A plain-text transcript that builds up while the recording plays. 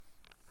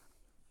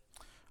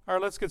All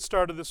right, let's get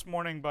started this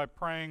morning by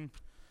praying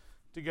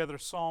together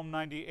Psalm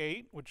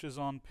 98, which is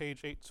on page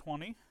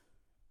 820.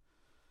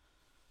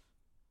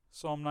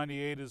 Psalm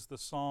 98 is the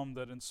psalm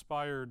that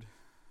inspired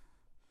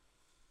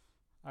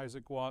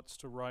Isaac Watts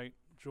to write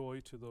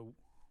Joy to the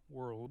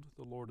World,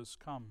 the Lord has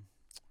come,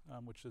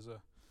 which is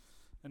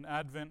an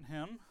Advent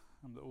hymn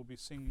that we'll be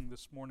singing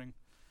this morning.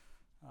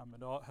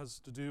 It all has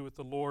to do with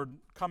the Lord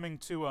coming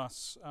to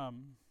us,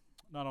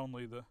 not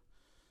only the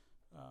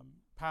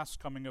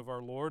past coming of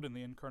our Lord and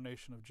the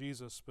incarnation of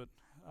Jesus, but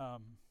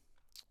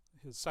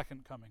his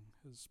second coming,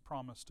 his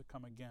promise to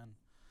come again.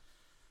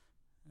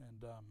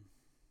 And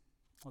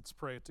let's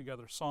pray it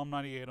together. Psalm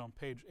 98 on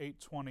page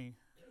 820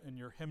 in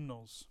your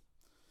hymnals.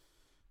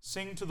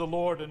 Sing to the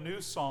Lord a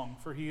new song,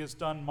 for he has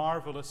done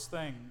marvelous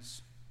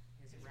things.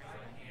 His right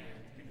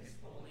hand and his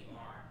holy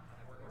arm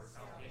have worked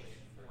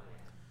salvation for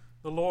him.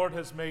 The Lord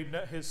has made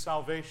his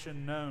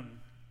salvation known.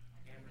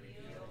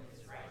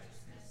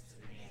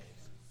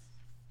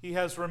 He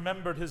has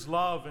remembered his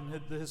love and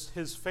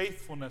his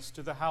faithfulness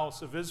to the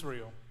house of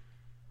Israel.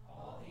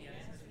 All the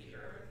ends of the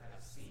earth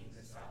have seen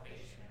the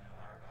salvation of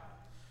our God.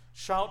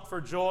 Shout for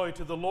joy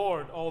to the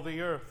Lord, all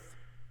the earth.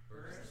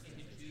 Burst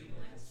into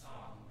jubilant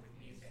song with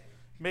music.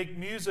 Make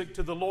music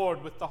to the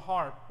Lord with the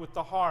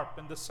harp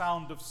and the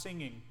sound of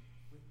singing.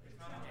 With the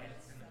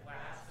trumpets and the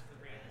blast of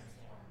the ram's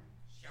horn.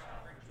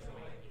 Shout for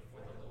joy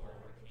before the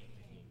Lord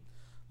King.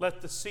 Let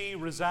the sea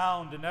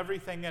resound and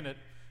everything in it,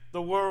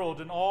 the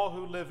world and all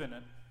who live in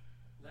it.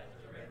 Let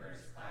the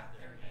rivers clap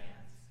their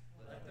hands.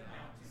 Let the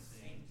mountains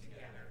sing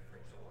together for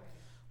joy.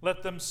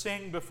 Let them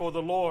sing before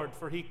the Lord,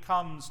 for he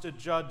comes to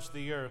judge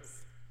the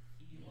earth.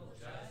 He will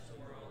judge the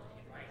world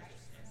in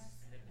righteousness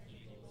and the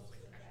peoples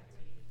with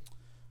equity.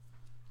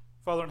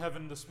 Father in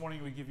heaven, this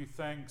morning we give you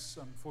thanks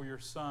for your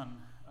Son.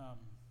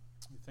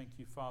 We thank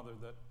you, Father,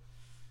 that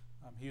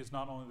he is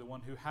not only the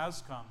one who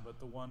has come, but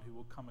the one who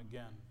will come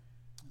again.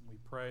 And we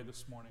pray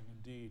this morning,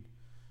 indeed,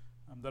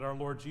 that our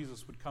Lord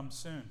Jesus would come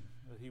soon,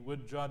 that he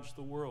would judge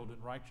the world in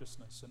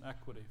righteousness and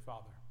equity,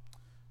 Father.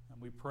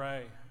 And we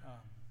pray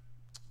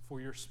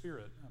for your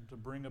Spirit to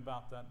bring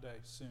about that day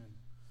soon.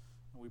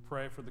 And we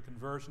pray for the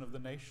conversion of the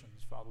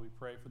nations, Father. We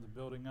pray for the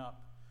building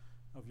up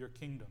of your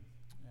kingdom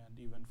and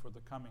even for the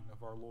coming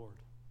of our Lord.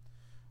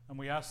 And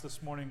we ask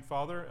this morning,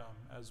 Father,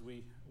 as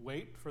we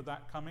wait for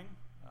that coming,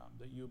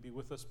 that you would be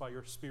with us by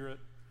your Spirit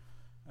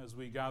as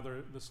we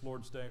gather this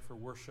Lord's Day for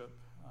worship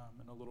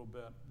in a little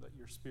bit, that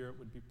your Spirit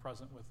would be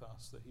present with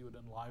us, that he would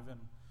enliven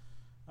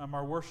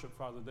our worship,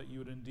 Father, that you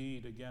would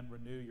indeed again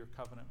renew your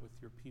covenant with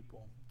your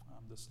people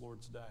this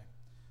Lord's Day.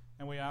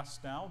 And we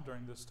ask now,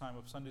 during this time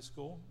of Sunday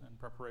school and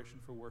preparation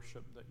for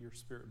worship, that your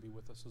Spirit would be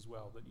with us as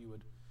well, that you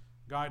would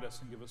guide us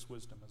and give us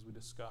wisdom as we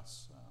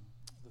discuss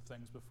the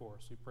things before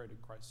us. We pray in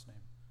Christ's name.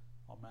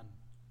 Amen.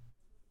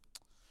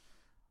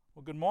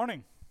 Well, good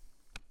morning.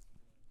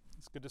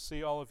 It's good to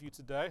see all of you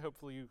today.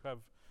 Hopefully you have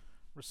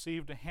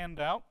received a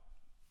handout.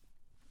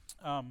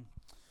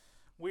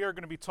 We are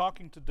going to be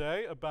talking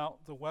today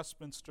about the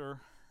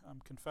Westminster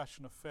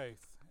Confession of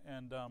Faith.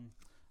 And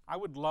I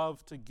would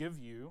love to give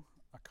you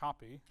a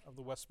copy of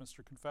the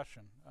Westminster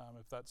Confession,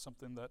 if that's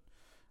something that,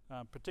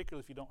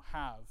 particularly if you don't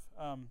have.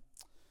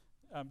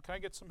 Can I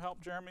get some help,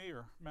 Jeremy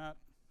or Matt?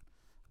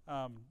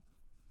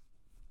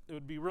 It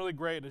would be really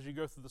great as you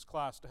go through this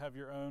class to have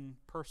your own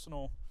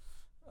personal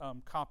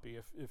copy.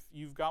 If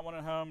you've got one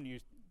at home and you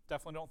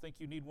definitely don't think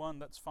you need one,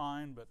 that's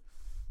fine, but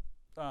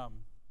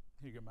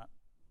here you go, Matt.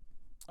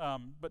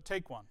 But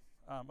take one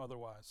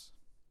otherwise.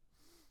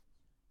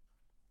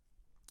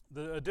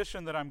 The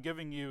edition that I'm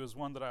giving you is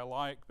one that I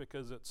like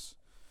because it's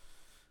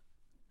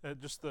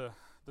just the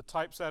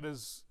typeset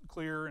is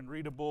clear and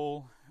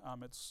readable.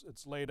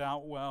 It's laid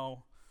out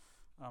well.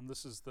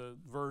 This is the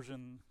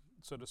version,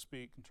 so to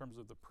speak, in terms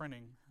of the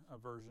printing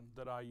version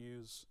that I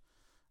use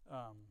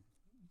on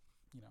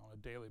a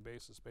daily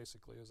basis,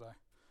 basically, as I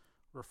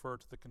refer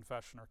to the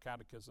confession or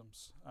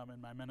catechisms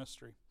in my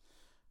ministry.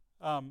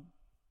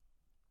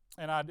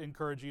 And I'd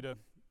encourage you to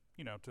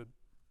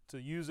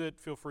use it.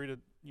 Feel free to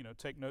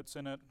take notes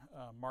in it,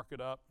 mark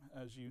it up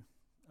as you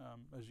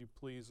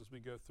please as we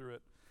go through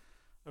it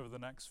over the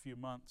next few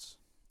months.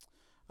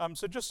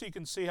 So just so you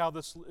can see how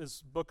this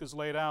book is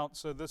laid out,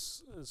 so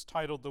this is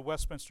titled the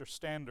Westminster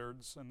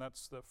Standards, and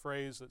that's the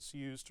phrase that's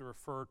used to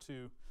refer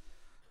to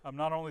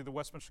not only the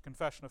Westminster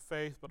Confession of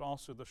Faith, but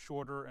also the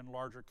shorter and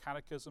larger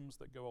catechisms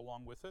that go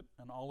along with it,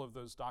 and all of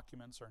those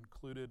documents are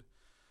included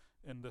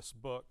in this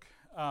book.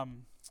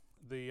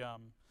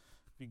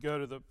 If you go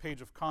to the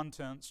page of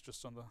contents,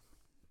 just on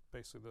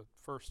basically the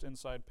first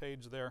inside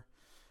page there,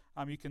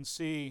 you can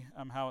see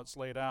how it's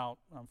laid out.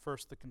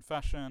 First the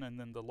confession, and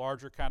then the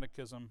larger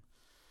catechism,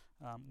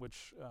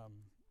 which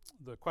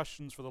the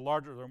questions for the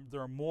larger,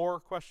 there are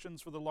more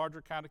questions for the larger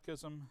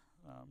catechism.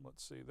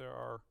 Let's see, there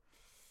are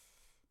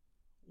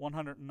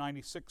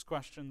 196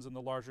 questions in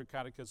the larger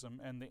catechism,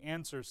 and the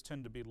answers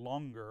tend to be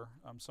longer,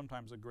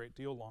 sometimes a great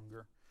deal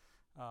longer,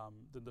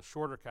 than the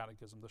shorter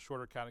catechism. The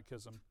shorter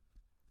catechism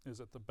is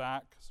at the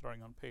back,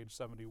 starting on page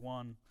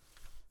 71.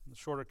 The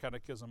Shorter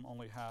Catechism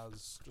only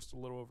has just a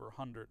little over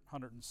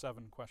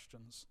 107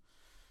 questions.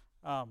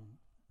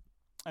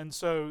 And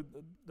so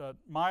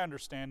my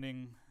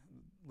understanding,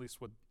 at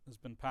least what has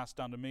been passed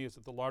down to me, is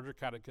that the Larger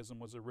Catechism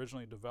was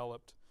originally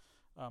developed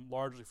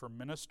largely for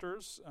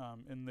ministers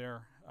in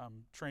their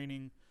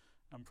training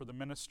for the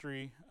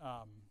ministry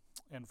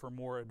and for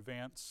more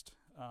advanced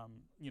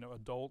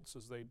adults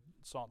as they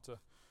sought to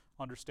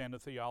understand the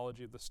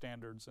theology of the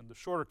standards. And the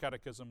Shorter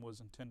Catechism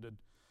was intended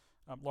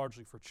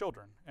largely for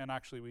children. And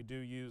actually we do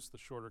use the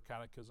Shorter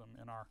Catechism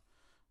in our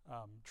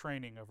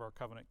training of our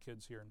Covenant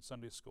kids here in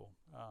Sunday school.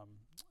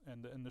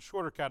 And the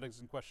Shorter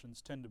Catechism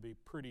questions tend to be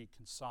pretty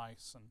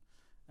concise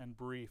and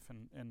brief,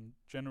 and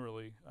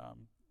generally,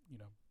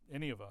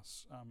 any of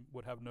us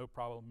would have no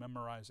problem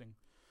memorizing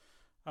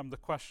the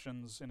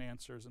questions and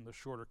answers in the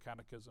Shorter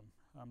Catechism.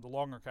 The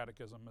Longer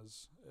Catechism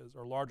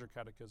or Larger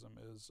Catechism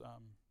is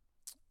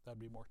that'd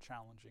be more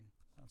challenging.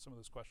 Some of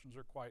those questions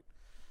are quite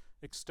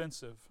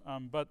extensive,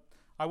 but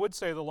I would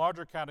say the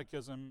Larger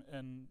Catechism,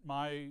 in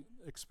my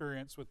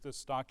experience with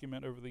this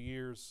document over the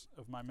years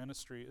of my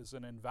ministry, is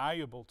an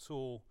invaluable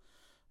tool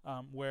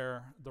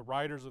where the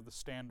writers of the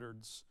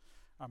standards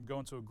go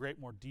into a great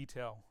more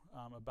detail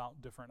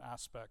about different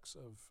aspects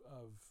of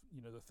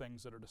the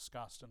things that are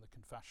discussed in the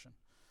confession.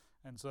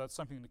 And so that's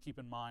something to keep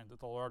in mind, that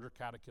the Larger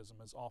Catechism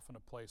is often a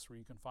place where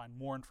you can find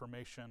more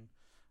information,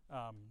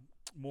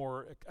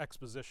 more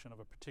exposition of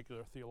a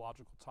particular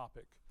theological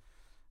topic.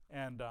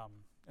 And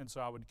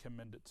so I would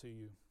commend it to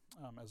you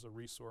as a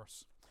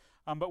resource.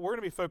 But we're going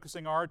to be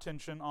focusing our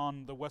attention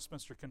on the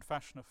Westminster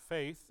Confession of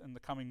Faith in the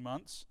coming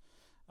months.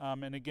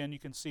 And again, you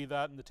can see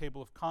that in the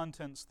table of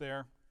contents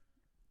there.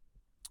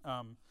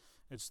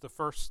 It's the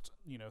first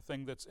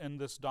thing that's in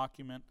this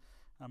document,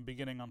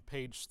 beginning on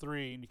page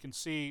 3. And you can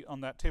see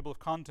on that table of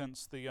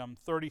contents the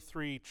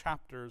 33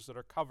 chapters that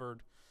are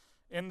covered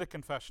in the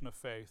Confession of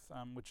Faith,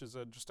 which is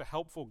just a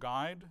helpful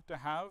guide to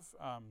have,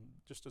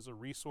 just as a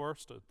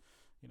resource to.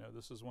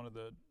 This is one of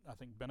the, I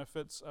think,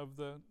 benefits of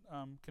the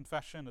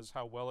confession, is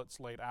how well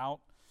it's laid out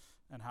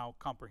and how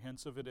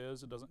comprehensive it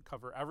is. It doesn't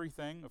cover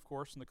everything, of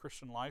course, in the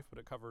Christian life, but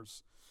it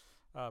covers,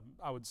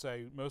 I would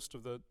say, most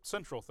of the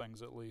central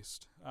things at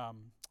least.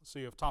 So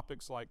you have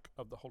topics like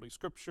of the Holy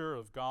Scripture,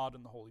 of God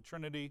and the Holy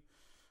Trinity,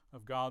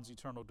 of God's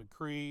eternal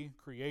decree,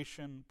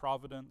 creation,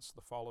 providence,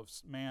 the fall of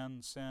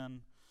man,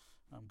 sin,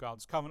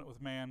 God's covenant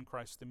with man,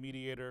 Christ the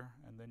mediator,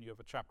 and then you have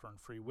a chapter on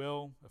free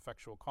will,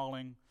 effectual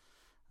calling,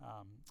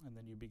 and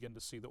then you begin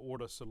to see the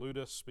Ordo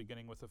Salutis,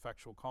 beginning with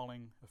effectual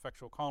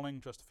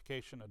calling,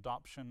 justification,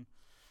 adoption.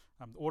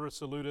 The Ordo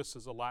Salutis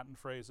is a Latin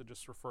phrase that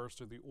just refers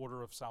to the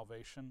order of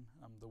salvation,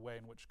 the way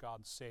in which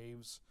God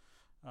saves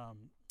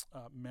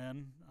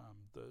men,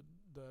 the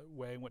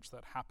way in which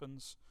that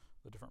happens,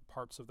 the different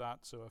parts of that.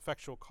 So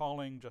effectual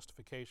calling,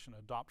 justification,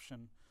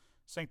 adoption,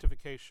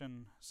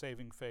 sanctification,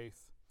 saving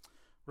faith,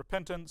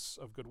 repentance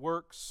of good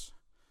works,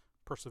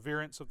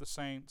 perseverance of the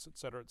saints,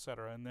 etc.,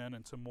 and then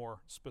into more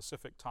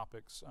specific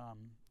topics,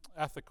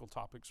 ethical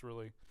topics,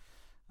 really,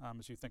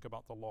 as you think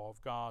about the law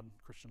of God,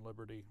 Christian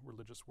liberty,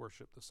 religious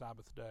worship, the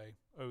Sabbath day,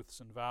 oaths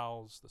and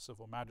vows, the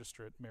civil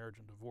magistrate, marriage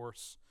and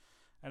divorce.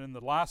 And in the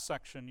last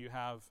section, you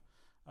have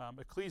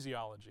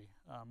ecclesiology,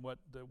 what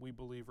we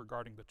believe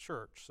regarding the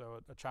church.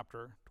 So a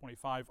chapter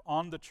 25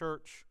 on the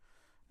church,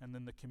 and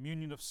then the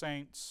communion of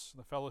saints,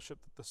 the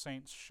fellowship that the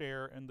saints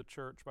share in the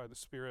church by the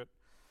Spirit.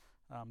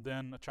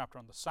 Then a chapter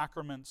on the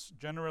sacraments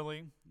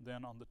generally,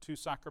 then on the two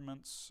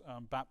sacraments,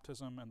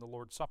 baptism and the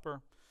Lord's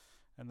Supper,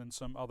 and then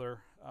some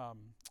other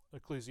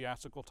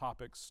ecclesiastical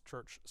topics,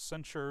 church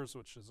censures,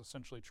 which is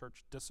essentially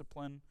church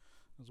discipline,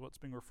 is what's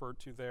being referred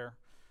to there,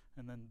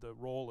 and then the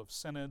role of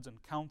synods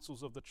and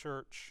councils of the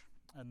church,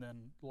 and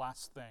then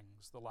last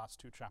things, the last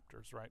two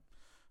chapters, right?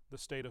 The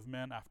state of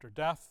men after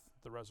death,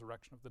 the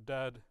resurrection of the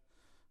dead,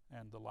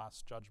 and the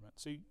last judgment.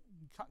 So you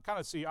kind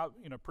of see,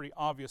 pretty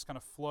obvious kind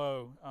of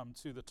flow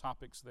to the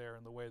topics there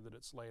in the way that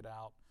it's laid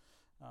out,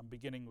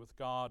 beginning with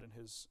God and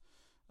his,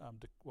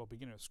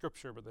 beginning with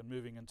Scripture, but then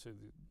moving into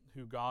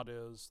who God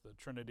is, the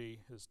Trinity,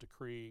 his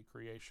decree,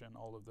 creation,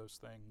 all of those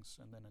things,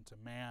 and then into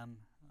man,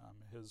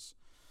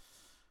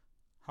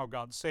 how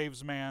God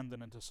saves man,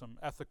 then into some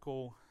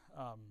ethical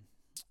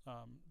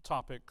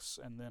topics,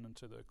 and then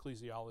into the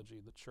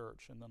ecclesiology, the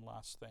church, and then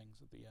last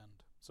things at the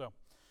end. So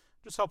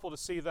just helpful to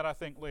see that, I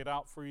think, laid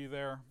out for you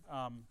there.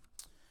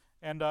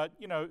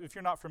 If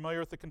you're not familiar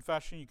with the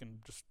confession, you can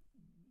just,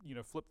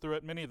 flip through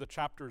it. Many of the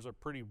chapters are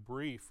pretty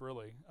brief,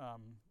 really,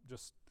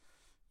 just,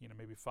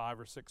 maybe 5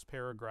 or 6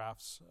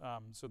 paragraphs.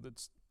 So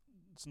it's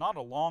not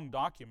a long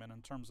document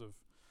in terms of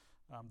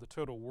the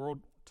total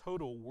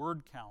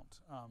word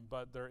count,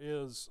 but there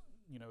is,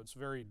 it's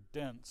very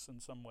dense in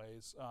some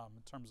ways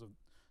in terms of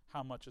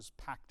how much is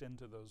packed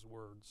into those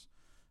words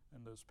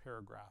in those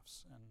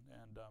paragraphs,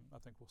 and I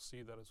think we'll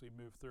see that as we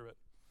move through it.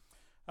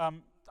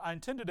 I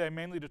intend today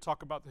mainly to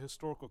talk about the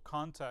historical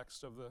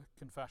context of the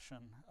confession,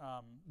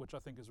 which I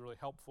think is really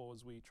helpful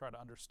as we try to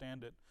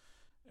understand it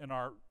in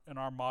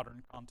our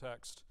modern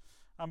context.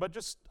 But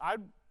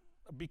I'd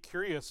be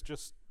curious,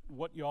 just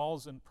what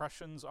y'all's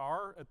impressions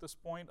are at this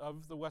point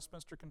of the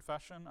Westminster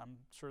Confession. I'm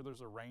sure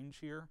there's a range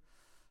here.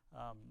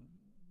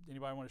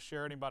 Anybody want to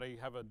share? Anybody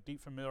have a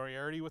deep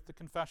familiarity with the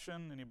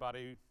confession?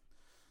 Anybody,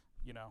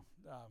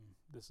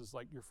 this is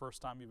like your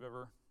first time you've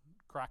ever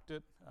cracked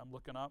it,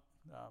 looking up?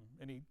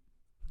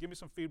 Give me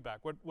some feedback.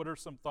 What are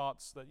some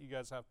thoughts that you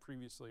guys have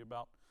previously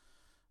about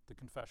the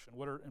confession?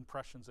 What are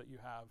impressions that you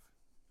have?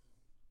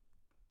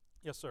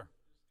 Yes, sir.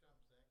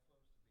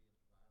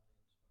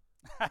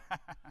 Yeah.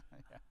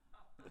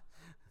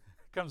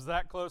 Comes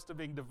that close to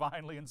being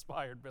divinely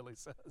inspired, Billy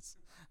says.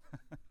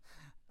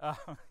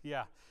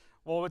 Yeah.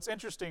 Well, what's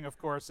interesting, of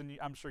course, and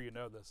I'm sure you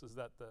know this, is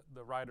that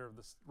the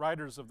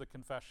writers of the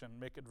confession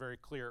make it very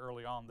clear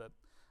early on that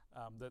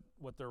that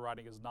what they're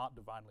writing is not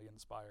divinely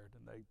inspired,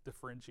 and they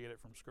differentiate it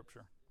from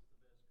Scripture.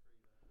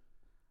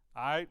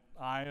 I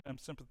am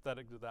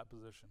sympathetic to that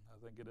position. I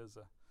think it is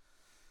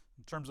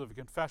in terms of a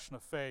confession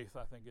of faith,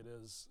 I think it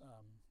is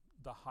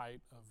the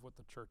height of what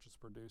the church has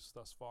produced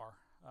thus far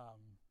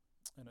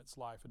in its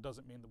life. It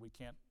doesn't mean that we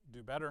can't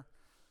do better,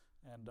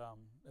 and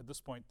at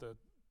this point, the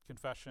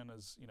confession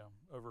is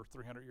over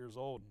 300 years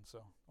old, and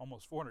so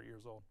almost 400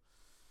 years old,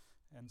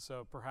 and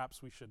so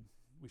perhaps we should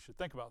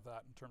think about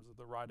that in terms of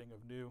the writing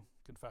of new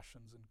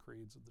confessions and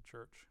creeds of the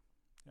church.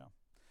 Yeah.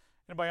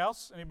 Anybody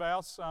else?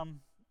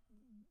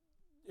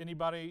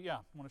 Anybody? Yeah,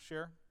 want to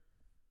share? It's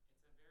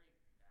a very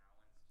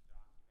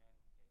balanced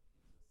document.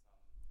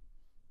 It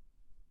deals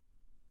with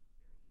some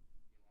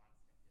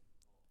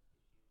very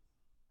nuanced and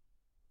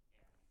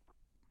difficult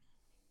issues, and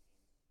maintains a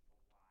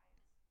wise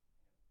kind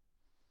of balance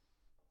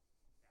between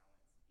different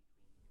sides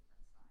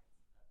of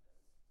those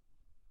issues.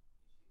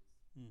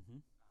 Mm-hmm. And is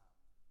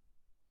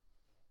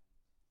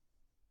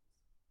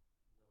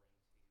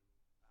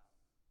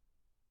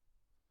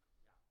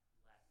willing to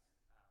let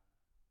tension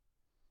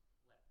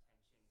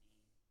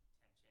be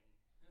tension.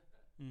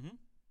 Mm-hmm.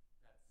 That's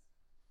one of my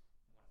main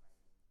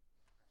impressions.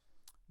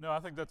 No, I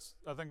think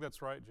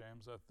that's right,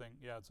 James. So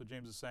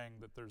James is saying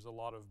that there's a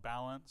lot of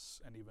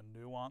balance and even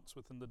nuance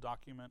within the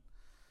document,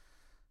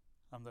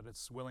 that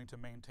it's willing to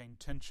maintain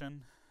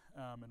tension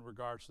in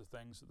regards to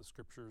things that the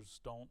Scriptures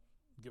don't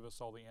give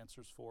us all the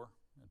answers for.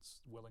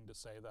 It's willing to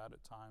say that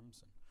at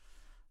times,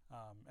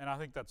 and I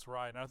think that's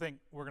right. And I think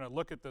we're going to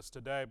look at this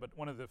today, but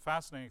one of the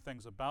fascinating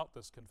things about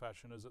this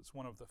confession is it's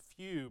one of the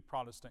few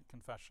Protestant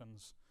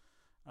confessions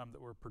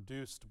that were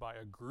produced by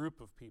a group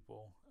of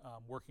people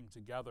working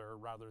together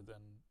rather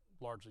than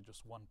largely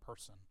just one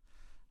person.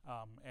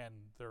 And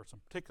there are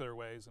some particular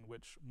ways in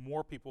which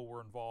more people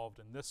were involved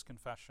in this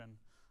confession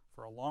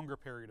for a longer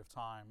period of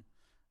time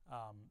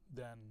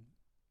than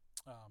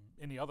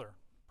any other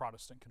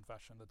Protestant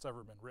confession that's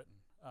ever been written.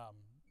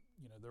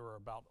 There were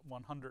about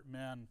 100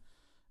 men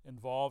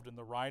involved in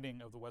the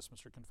writing of the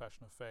Westminster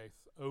Confession of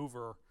Faith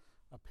over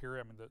a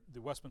period.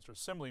 The Westminster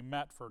Assembly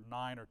met for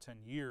 9 or 10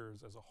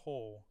 years as a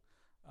whole,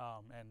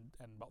 and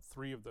about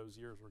 3 of those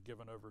years were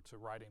given over to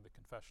writing the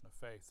Confession of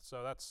Faith.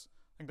 So I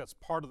think that's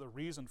part of the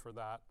reason for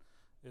that,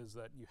 is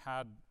that you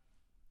had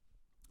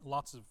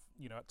lots of,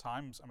 at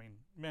times,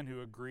 men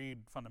who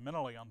agreed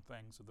fundamentally on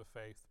things of the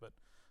faith, but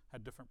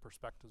had different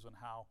perspectives on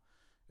how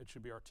it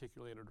should be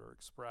articulated or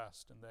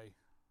expressed, and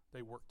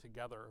they worked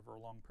together over a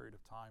long period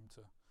of time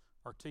to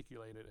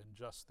articulate it in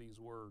just these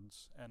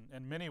words. And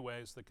in many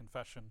ways, the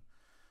confession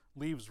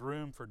leaves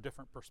room for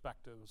different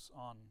perspectives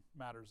on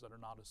matters that are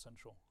not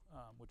essential,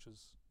 which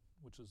is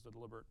the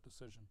deliberate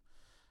decision.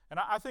 And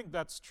I think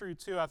that's true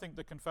too. I think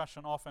the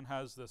confession often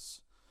has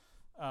this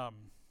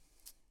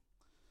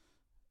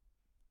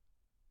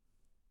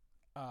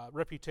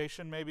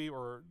reputation, maybe,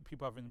 or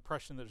people have an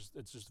impression that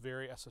it's just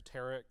very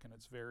esoteric and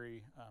it's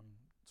very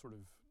sort of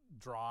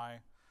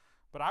dry.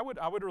 But I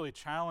would really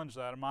challenge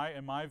that.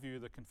 In my view,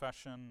 the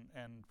confession,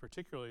 and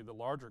particularly the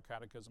larger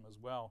catechism as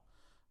well,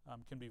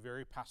 can be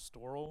very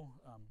pastoral,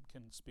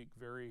 can speak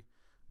very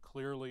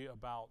clearly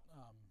about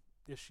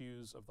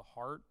issues of the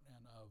heart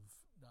and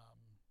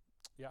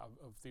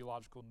of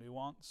theological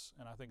nuance.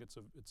 And I think it's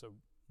a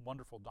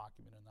wonderful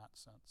document in that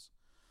sense.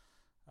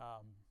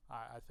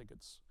 I think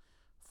it's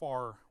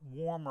far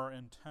warmer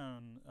in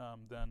tone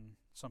than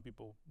some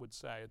people would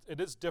say. It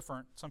is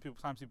different.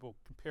 Sometimes people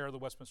compare the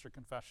Westminster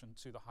Confession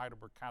to the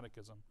Heidelberg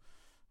Catechism,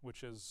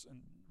 which is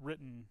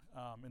written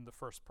in the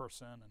first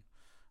person and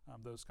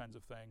those kinds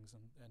of things,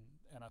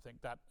 and I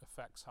think that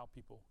affects how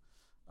people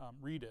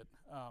read it.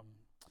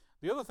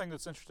 The other thing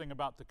that's interesting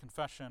about the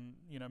confession,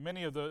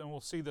 many of and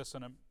we'll see this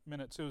in a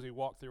minute too as we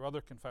walk through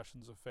other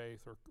confessions of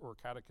faith or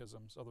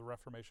catechisms of the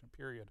Reformation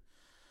period.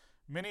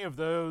 Many of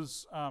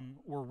those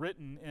were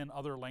written in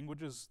other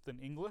languages than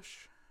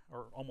English,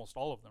 or almost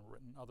all of them were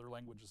written in other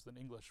languages than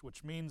English,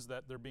 which means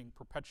that they're being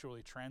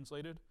perpetually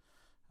translated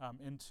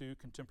into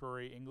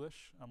contemporary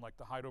English. Like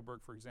the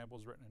Heidelberg, for example,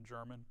 is written in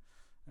German,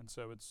 and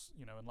so it's,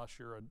 unless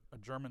you're a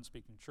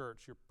German-speaking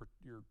church,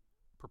 you're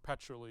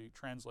perpetually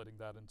translating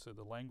that into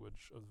the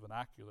language of the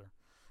vernacular.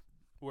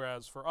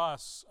 Whereas for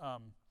us,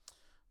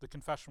 the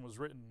confession was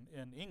written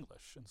in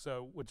English, and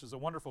so, which is a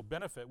wonderful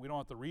benefit. We don't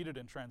have to read it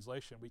in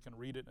translation. We can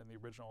read it in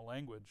the original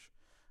language.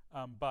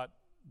 But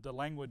the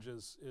language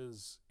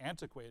is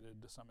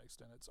antiquated to some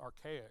extent. It's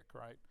archaic,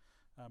 right?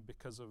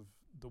 Because of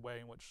the way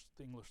in which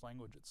the English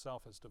language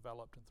itself has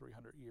developed in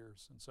 300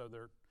 years. And so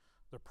there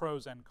are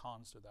pros and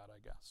cons to that, I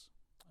guess.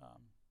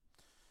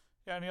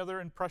 Yeah, any other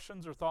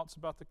impressions or thoughts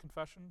about the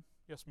confession?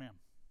 Yes, ma'am.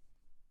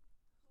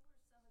 Who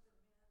were some of the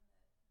men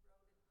that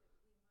wrote it that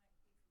we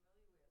might be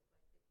familiar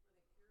with? Were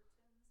they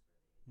Puritans?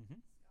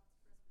 Were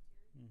they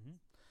Scots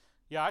Presbyterians?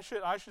 Yeah,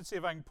 I should see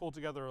if I can pull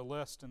together a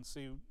list and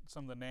see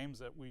some of the names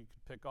that we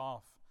could pick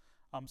off.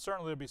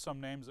 Certainly there'll be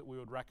some names that we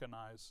would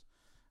recognize.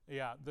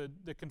 Yeah,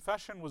 the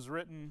confession was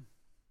written,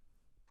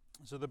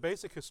 so the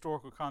basic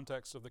historical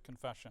context of the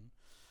confession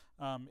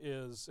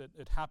is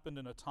it happened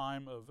in a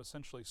time of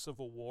essentially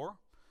civil war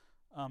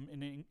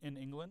in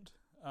England.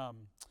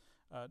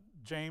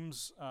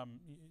 James,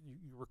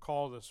 you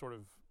recall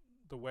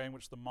the way in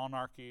which the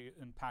monarchy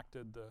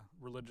impacted the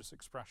religious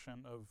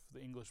expression of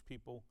the English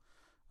people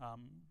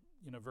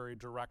in a very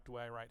direct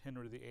way, right?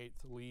 Henry VIII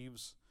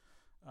leaves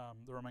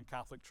the Roman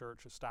Catholic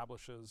Church,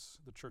 establishes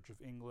the Church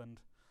of England.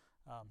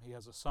 He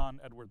has a son,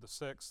 Edward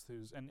VI,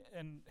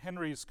 and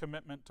Henry's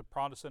commitment to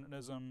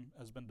Protestantism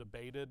has been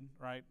debated,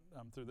 right,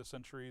 through the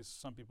centuries.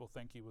 Some people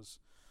think he was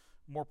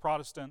more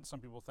Protestant. Some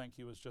people think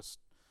he was just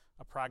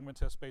a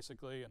pragmatist,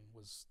 basically, and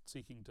was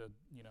seeking to,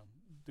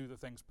 do the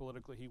things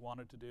politically he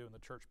wanted to do, and the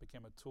church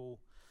became a tool.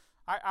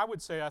 I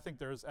would say I think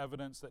there is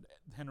evidence that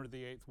Henry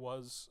VIII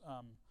was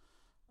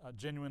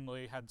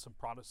genuinely had some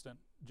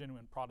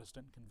genuine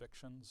Protestant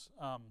convictions.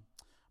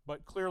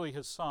 But clearly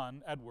his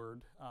son,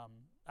 Edward,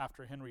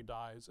 after Henry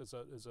dies, he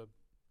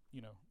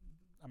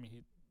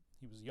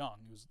was young.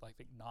 He was, I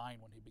think, 9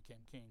 when he became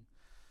king.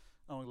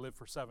 Only lived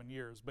for 7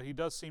 years. But he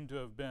does seem to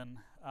have been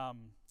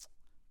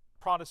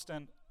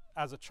Protestant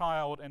as a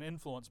child and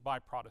influenced by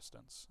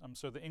Protestants.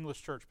 So the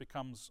English church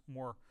becomes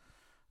more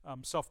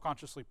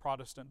self-consciously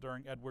Protestant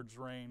during Edward's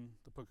reign.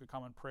 The Book of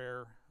Common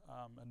Prayer,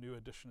 a new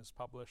edition is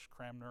published.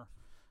 Cranmer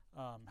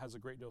has a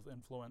great deal of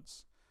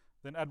influence.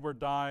 Then Edward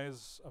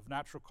dies of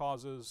natural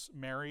causes.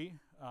 Mary,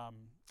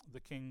 the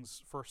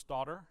king's first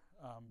daughter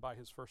by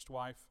his first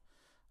wife,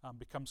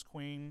 becomes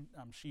queen.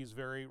 She's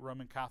very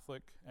Roman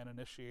Catholic and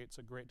initiates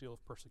a great deal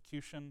of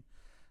persecution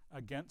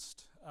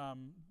against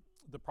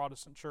the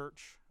Protestant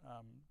church.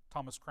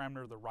 Thomas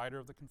Cranmer, the writer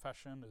of the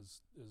Confession,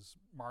 is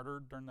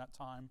martyred during that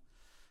time.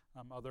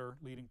 Other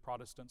leading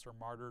Protestants are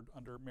martyred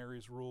under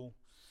Mary's rule.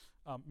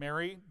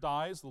 Mary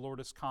dies. The Lord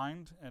is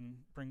kind and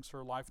brings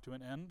her life to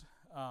an end.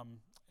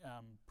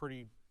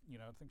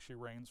 I think she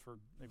reigns for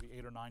maybe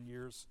 8 or 9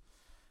 years.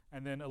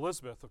 And then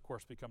Elizabeth, of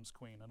course, becomes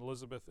queen. And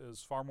Elizabeth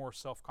is far more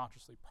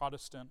self-consciously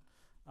Protestant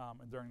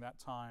during that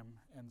time.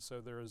 And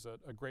so there is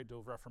a great deal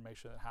of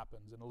Reformation that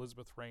happens. And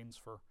Elizabeth reigns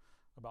for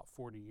about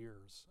 40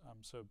 years.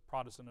 So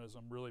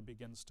Protestantism really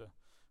begins to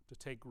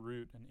take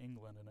root in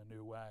England in a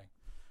new way.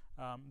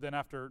 Then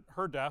after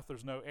her death,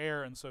 there's no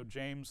heir, and so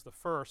James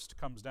I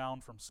comes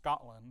down from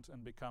Scotland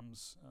and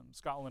becomes,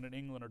 Scotland and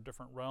England are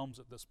different realms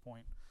at this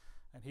point,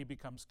 and he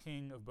becomes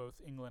king of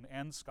both England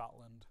and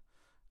Scotland.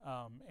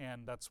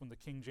 And that's when the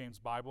King James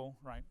Bible,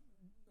 right,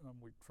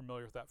 we're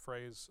familiar with that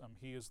phrase.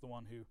 He is the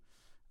one who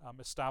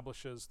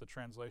establishes the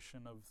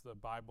translation of the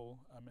Bible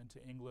into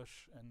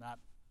English, and that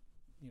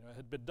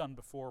had been done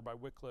before by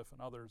Wycliffe and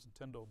others and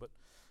Tyndale, but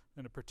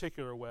in a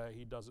particular way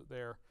he does it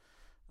there.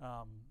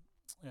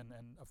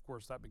 And of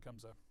course that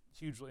becomes a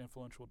hugely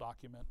influential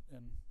document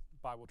in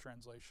Bible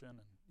translation and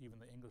even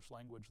the English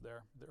language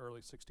there, the early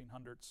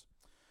 1600s.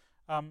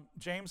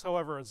 James,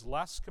 however, is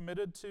less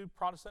committed to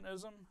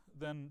Protestantism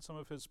than some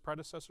of his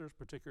predecessors,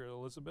 particularly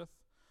Elizabeth.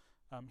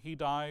 He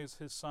dies,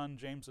 his son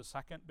James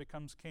II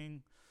becomes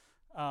king,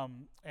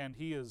 and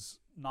he is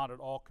not at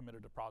all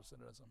committed to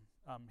Protestantism.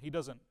 He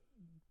doesn't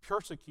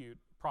persecute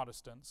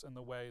Protestants in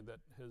the way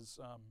that his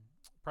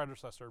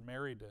predecessor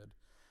Mary did,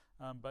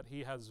 but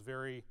he has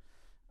very,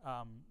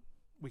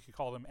 we could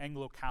call them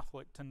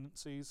Anglo-Catholic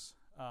tendencies,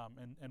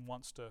 and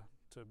wants to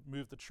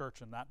move the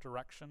church in that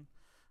direction.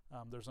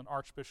 There's an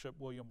Archbishop,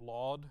 William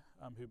Laud,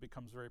 who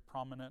becomes very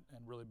prominent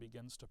and really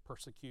begins to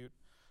persecute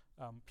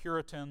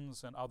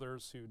Puritans and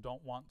others who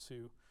don't want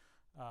to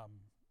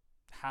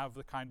have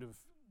the kind of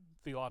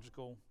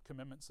theological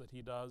commitments that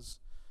he does.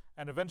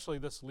 And eventually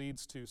this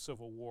leads to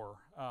civil war.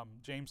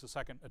 James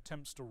II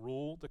attempts to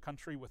rule the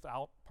country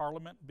without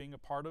Parliament being a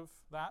part of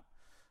that.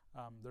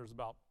 There's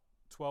about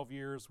 12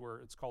 years where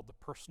it's called the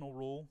personal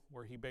rule,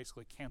 where he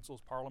basically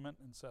cancels Parliament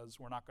and says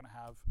we're not going to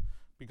have,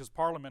 because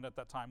Parliament at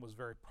that time was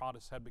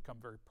had become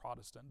very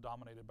Protestant,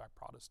 dominated by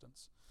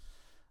Protestants.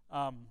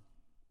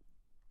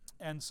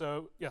 And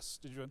so, yes,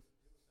 did you?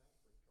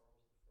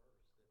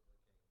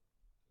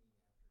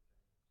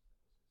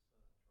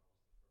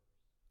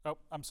 Oh,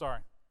 I'm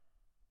sorry.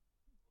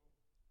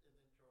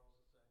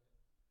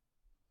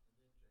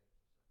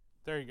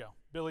 There you go.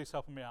 Billy's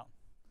helping me out.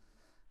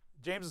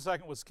 James II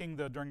was king,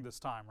 though, during this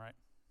time, right?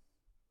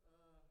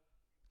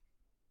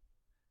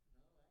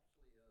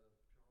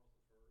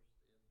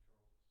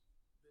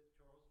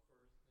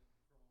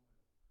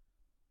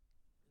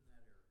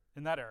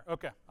 In that era.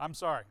 Okay, I'm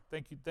sorry.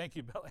 Thank you,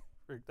 Billy.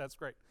 That's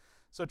great.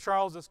 So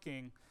Charles is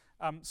king.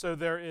 So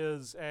there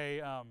is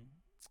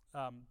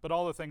but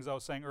all the things I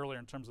was saying earlier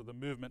in terms of the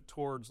movement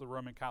towards the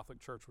Roman Catholic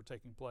Church were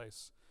taking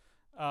place.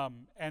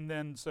 And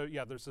then,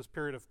 there's this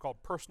period of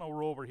called personal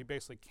rule where he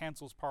basically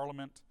cancels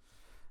Parliament.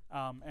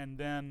 And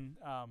then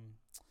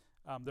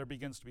there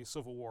begins to be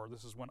civil war.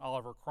 This is when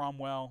Oliver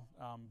Cromwell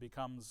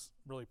becomes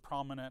really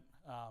prominent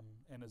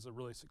and is a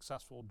really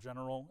successful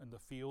general in the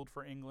field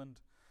for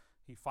England.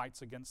 He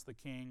fights against the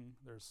king.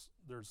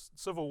 There's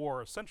civil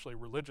war, essentially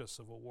religious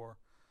civil war,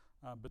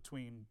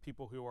 between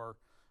people who are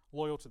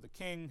loyal to the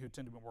king, who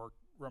tend to be more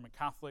Roman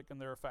Catholic in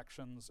their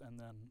affections, and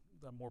then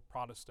the more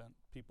Protestant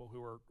people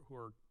who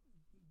are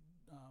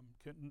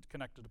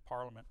connected to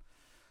Parliament.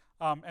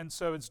 And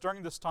so it's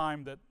during this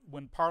time that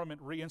when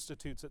Parliament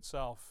reinstitutes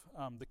itself,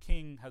 the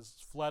king has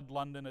fled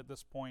London at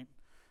this point,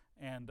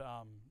 and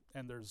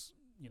there's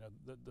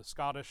the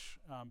Scottish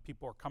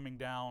people are coming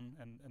down,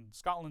 and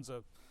Scotland's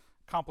a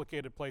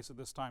complicated place at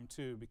this time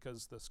too,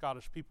 because the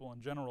Scottish people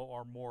in general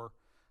are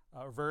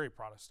very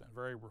Protestant,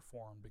 very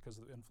Reformed because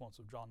of the influence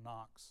of John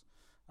Knox.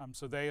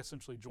 So they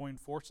essentially joined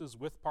forces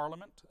with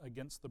Parliament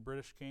against the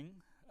British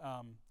king.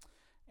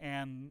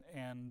 And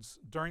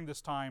during this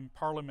time,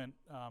 Parliament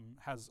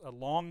has a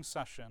long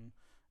session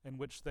in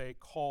which they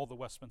call the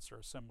Westminster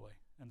Assembly.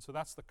 And so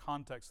that's the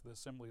context the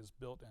assembly is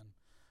built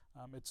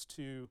in. It's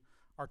to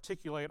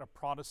articulate a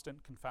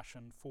Protestant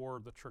confession for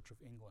the Church of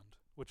England,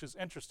 which is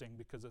interesting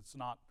because it's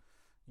not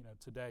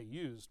today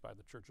used by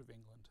the Church of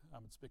England.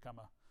 It's become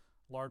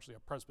largely a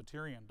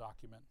Presbyterian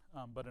document,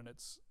 but in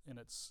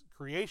its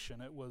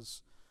creation, it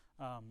was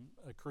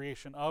a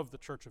creation of the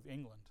Church of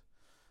England.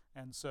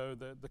 And so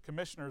the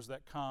commissioners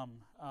that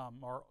come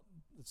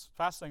it's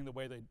fascinating the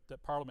way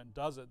that Parliament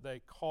does it.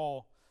 They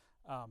call,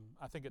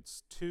 I think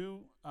it's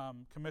 2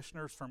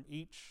 commissioners from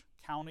each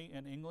county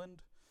in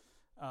England.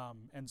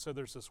 And so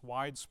there's this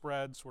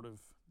widespread sort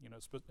of,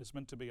 it's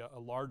meant to be a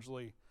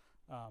largely,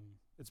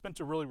 it's meant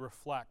to really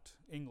reflect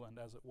England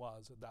as it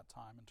was at that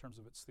time in terms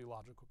of its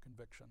theological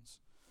convictions.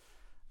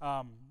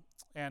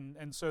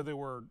 And so there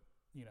are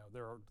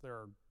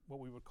what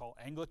we would call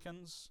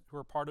Anglicans who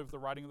are part of the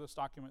writing of this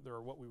document. There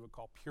are what we would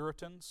call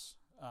Puritans.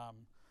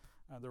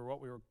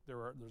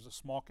 There's a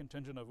small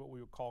contingent of what we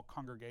would call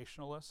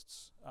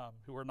Congregationalists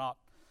who are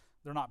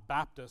they're not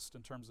Baptist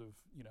in terms of,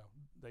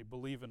 they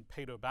believe in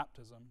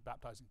paedobaptism,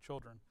 baptizing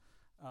children,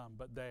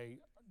 but they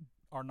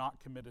are not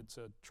committed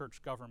to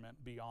church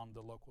government beyond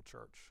the local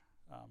church.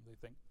 They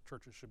think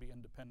churches should be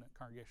independent,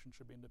 congregations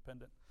should be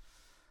independent.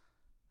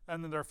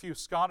 And then there are a few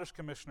Scottish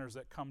commissioners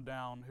that come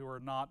down who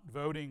are not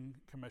voting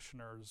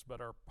commissioners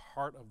but are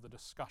part of the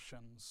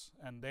discussions,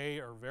 and they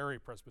are very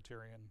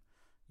Presbyterian,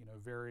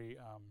 very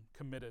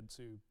committed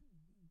to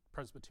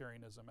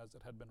Presbyterianism as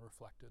it had been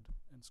reflected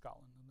in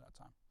Scotland at that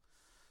time.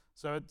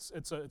 So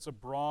it's a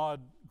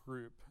broad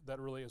group that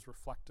really is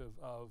reflective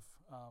of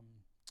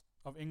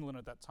England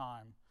at that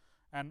time,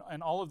 and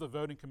all of the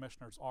voting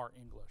commissioners are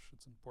English.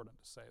 It's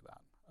important to say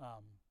that.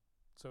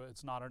 So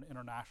it's not an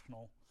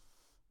international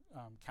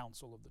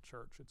council of the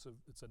church. It's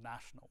a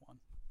national one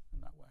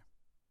in that way.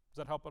 Does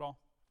that help at all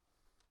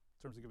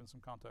in terms of giving some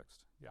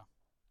context? Yeah.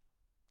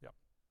 Yep.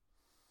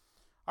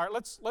 All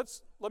right.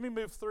 Let me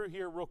move through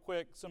here real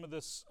quick. Some of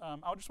this. I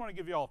just want to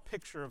give you all a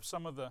picture of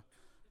some of the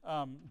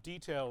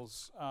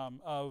details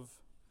of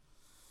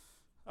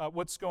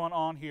what's going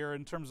on here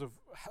in terms of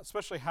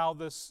especially how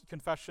this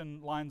confession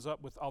lines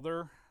up with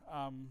other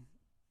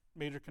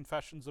major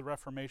confessions of the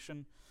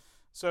Reformation.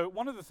 So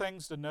one of the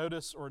things to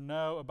notice or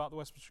know about the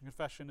Westminster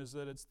Confession is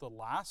that it's the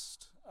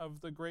last of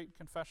the great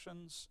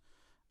confessions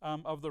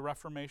of the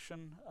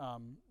Reformation,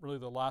 really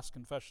the last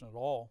confession at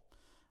all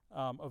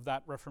of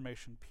that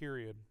Reformation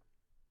period.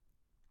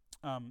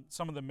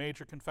 Some of the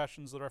major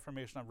confessions of the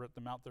Reformation, I've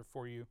written them out there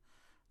for you.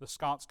 The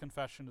Scots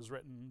Confession is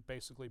written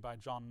basically by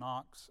John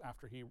Knox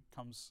after he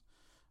comes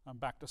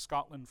back to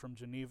Scotland from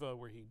Geneva,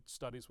 where he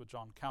studies with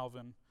John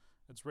Calvin.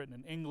 It's written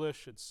in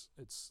English.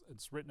 It's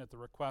written at the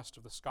request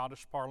of the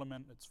Scottish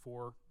Parliament. It's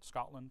for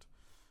Scotland.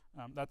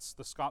 That's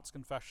the Scots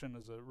Confession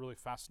is a really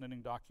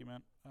fascinating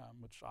document,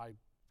 which I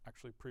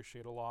actually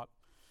appreciate a lot.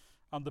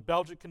 The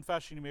Belgic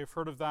Confession, you may have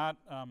heard of that.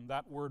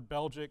 That word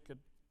Belgic,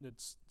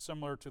 it's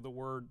similar to the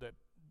word that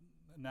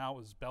now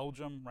is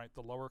Belgium, right?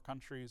 The lower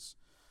countries,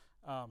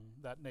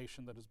 that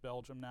nation that is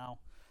Belgium now.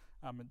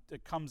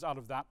 It comes out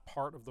of that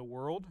part of the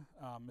world.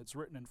 It's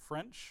written in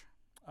French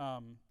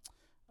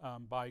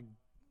by,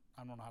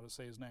 I don't know how to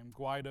say his name,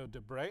 Guido de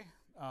Brès,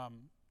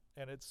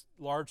 and it's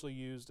largely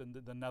used in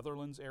the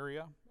Netherlands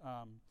area,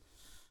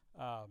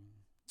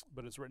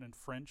 but it's written in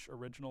French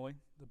originally.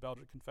 The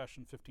Belgic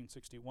Confession,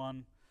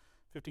 1561.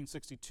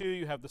 1562,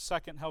 you have the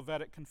Second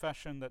Helvetic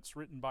Confession that's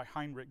written by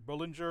Heinrich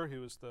Bullinger,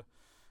 who is the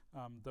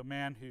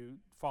man who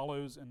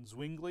follows in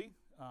Zwingli.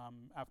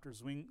 After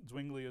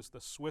Zwingli is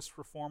the Swiss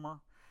reformer,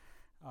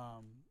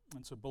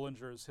 and so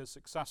Bullinger is his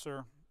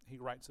successor. He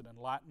writes it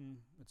in Latin.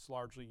 It's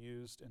largely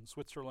used in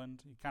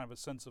Switzerland. You kind of have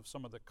a sense of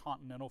some of the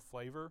continental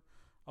flavor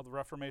of the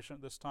Reformation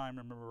at this time.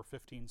 Remember,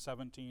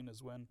 1517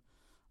 is when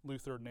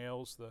Luther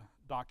nails the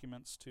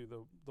documents to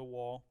the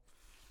wall.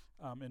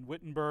 in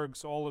Wittenberg.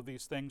 So all of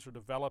these things are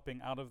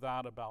developing out of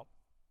that about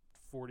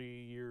 40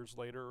 years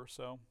later or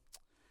so.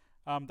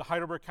 The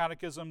Heidelberg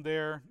Catechism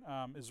there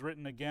is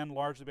written again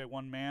largely by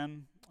one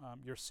man,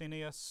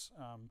 Ursinius.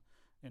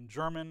 In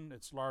German,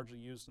 it's largely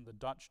used in the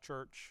Dutch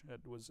church.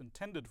 It was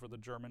intended for the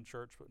German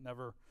church, but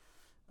never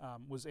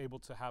was able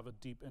to have a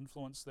deep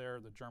influence there.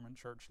 The German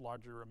church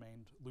largely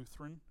remained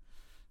Lutheran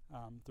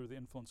through the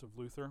influence of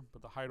Luther.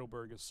 But the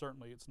Heidelberg is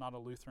certainly, it's not a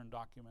Lutheran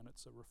document,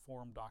 it's a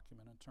Reformed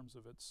document in terms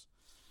of its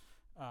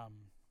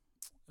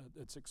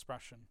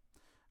expression.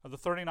 The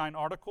 39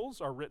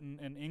 Articles are written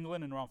in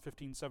England in around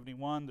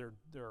 1571. They're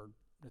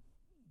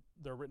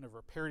written over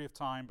a period of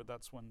time, but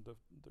that's when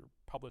they're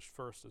published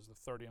first as the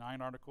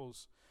 39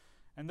 Articles.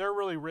 And they're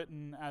really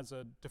written as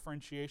a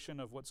differentiation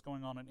of what's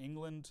going on in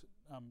England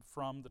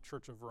from the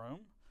Church of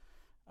Rome.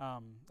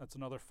 That's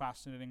another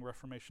fascinating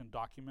Reformation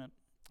document.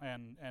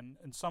 And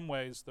in some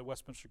ways, the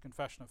Westminster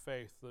Confession of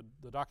Faith,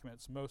 the document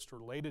it's most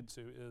related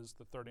to is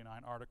the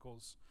 39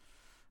 Articles.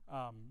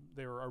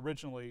 They were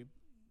originally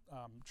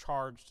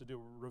charged to do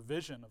a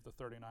revision of the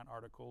 39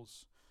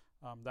 Articles.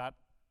 That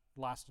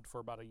lasted for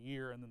about a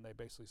year, and then they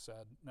basically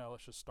said, no,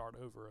 let's just start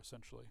over,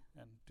 essentially,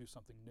 and do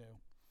something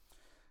new.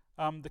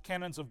 The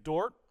Canons of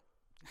Dort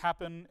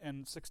happen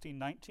in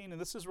 1619,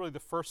 and this is really the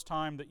first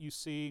time that you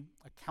see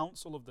a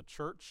council of the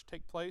church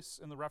take place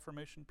in the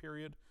Reformation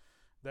period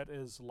that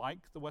is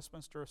like the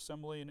Westminster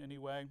Assembly in any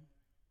way.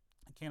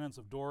 The Canons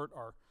of Dort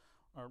are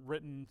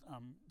written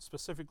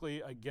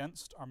specifically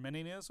against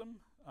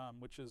Arminianism,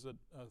 which is a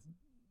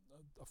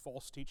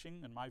false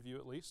teaching, in my view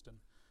at least, and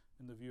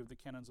in the view of the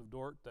Canons of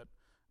Dort, that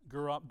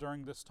grew up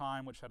during this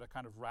time, which had a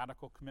kind of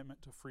radical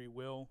commitment to free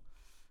will.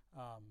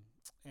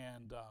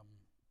 And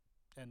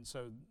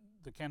so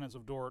the Canons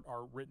of Dort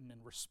are written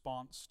in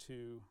response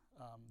to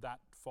that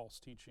false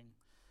teaching.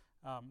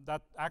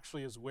 That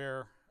actually is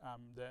where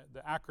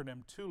the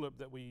acronym TULIP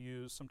that we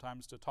use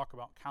sometimes to talk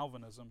about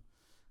Calvinism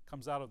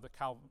comes out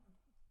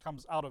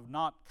of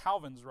not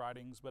Calvin's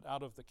writings, but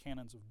out of the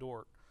Canons of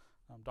Dort.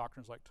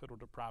 Doctrines like total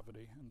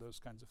depravity and those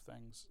kinds of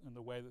things, and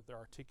the way that they're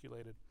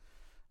articulated.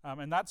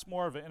 And that's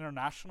more of an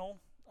international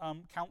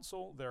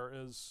council. There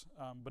is,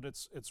 but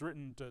it's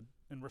written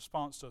in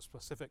response to a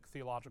specific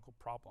theological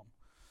problem,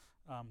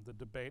 the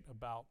debate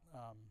about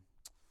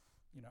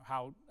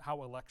how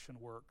election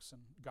works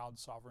and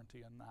God's sovereignty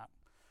in that.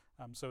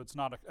 So it's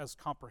not as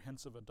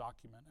comprehensive a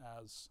document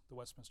as the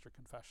Westminster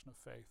Confession of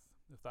Faith,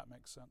 if that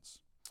makes sense.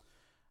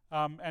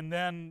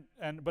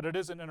 But it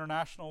is an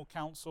international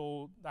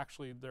council.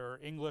 Actually,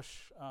 there's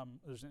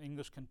an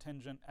English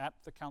contingent at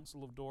the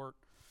Council of Dort.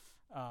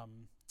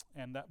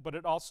 But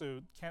it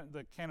also,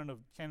 the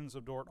Canons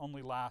of Dort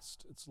only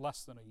it's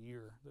less than a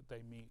year that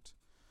they meet.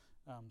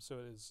 So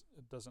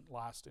it doesn't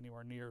last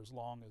anywhere near as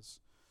long as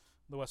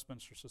the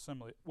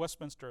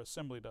Westminster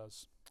Assembly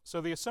does.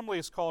 So the Assembly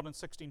is called in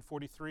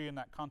 1643 in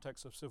that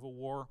context of civil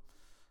war,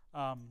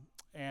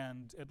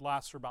 and it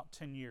lasts for about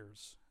 10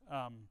 years.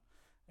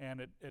 And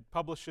it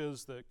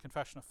publishes the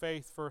Confession of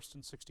Faith first in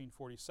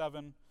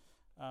 1647.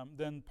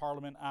 Then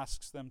Parliament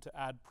asks them to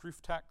add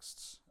proof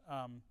texts,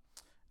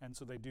 and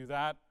so they do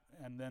that.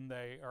 And then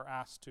they are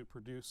asked to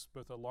produce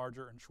both a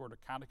larger and shorter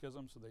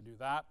catechism, so they do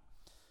that.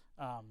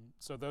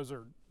 So those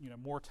are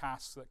more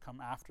tasks that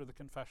come after the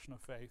Confession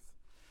of Faith.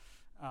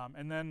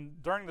 And then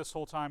during this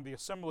whole time, the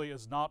Assembly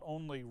is not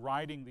only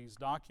writing these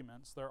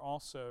documents, they're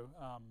also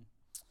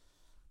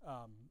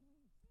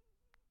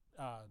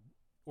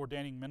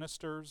ordaining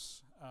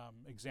ministers,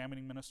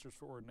 examining ministers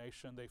for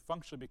ordination. They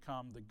functionally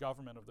become the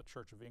government of the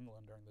Church of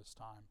England during this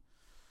time.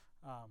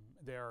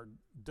 They are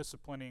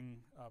disciplining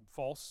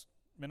false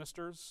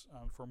ministers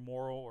for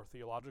moral or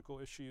theological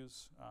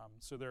issues.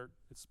 So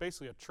it's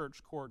basically a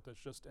church court that's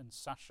just in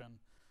session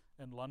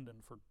in London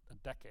for a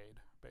decade,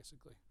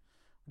 basically,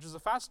 which is a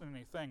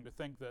fascinating thing to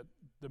think that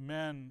the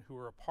men who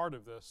were a part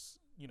of this,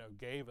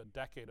 gave a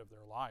decade of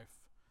their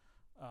life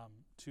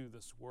to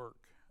this work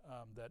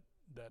that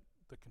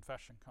the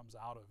confession comes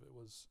out of. It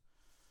was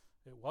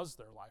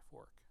their life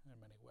work in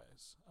many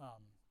ways.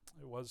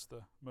 It was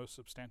the most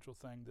substantial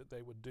thing that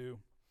they would do,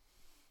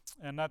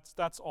 and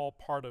that's all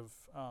part of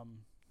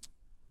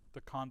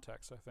the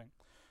context, I think.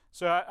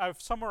 So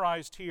I've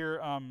summarized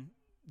here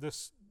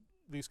these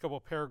couple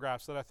of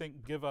paragraphs that I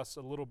think give us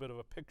a little bit of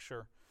a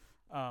picture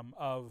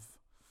of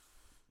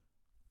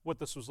what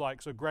this was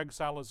like. So Greg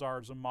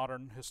Salazar is a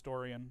modern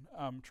historian,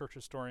 church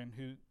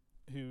historian,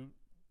 who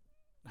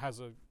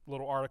has a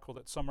little article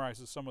that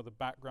summarizes some of the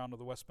background of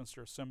the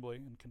Westminster Assembly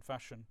and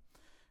Confession.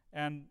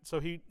 And so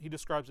he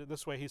describes it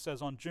this way. He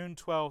says, on June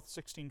 12,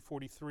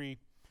 1643,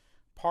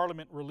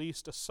 Parliament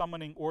released a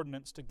summoning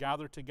ordinance to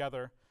gather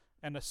together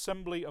an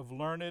assembly of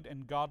learned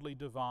and godly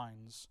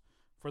divines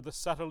for the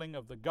settling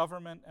of the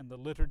government and the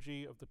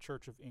liturgy of the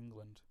Church of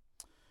England.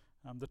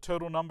 The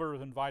total number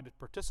of invited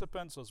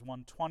participants was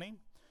 120,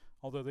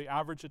 although the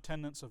average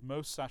attendance of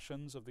most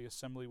sessions of the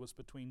assembly was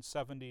between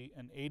 70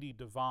 and 80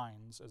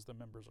 divines, as the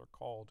members are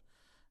called.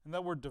 And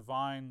that word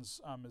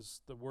divines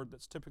is the word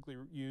that's typically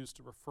used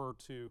to refer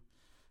to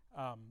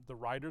the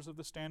writers of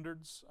the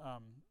standards.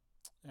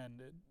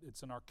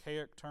 it's an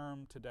archaic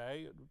term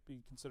today. It would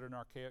be considered an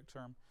archaic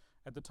term.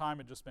 At the time,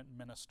 it just meant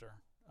minister.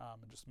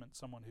 It just meant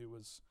someone who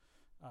was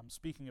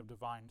speaking of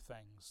divine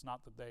things.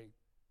 Not that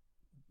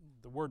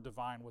the word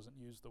divine wasn't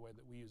used the way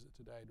that we use it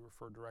today to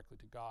refer directly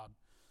to God.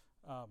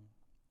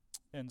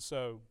 And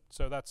so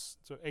 70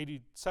 to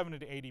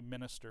 80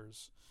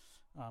 ministers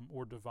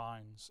or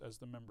divines, as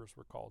the members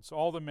were called. So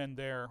all the men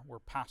there were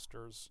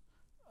pastors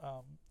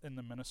in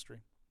the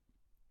ministry.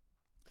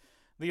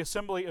 The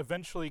assembly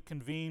eventually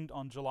convened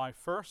on July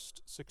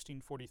 1st,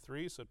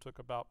 1643, so it took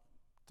about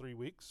 3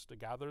 weeks to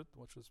gather,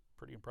 which was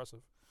pretty impressive,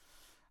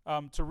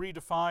 to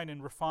redefine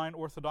and refine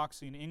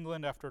orthodoxy in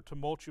England after a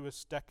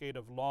tumultuous decade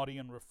of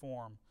Laudian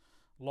reform.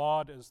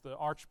 Laud is the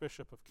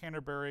Archbishop of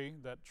Canterbury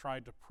that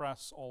tried to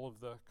press all of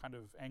the kind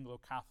of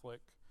Anglo-Catholic,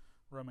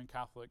 Roman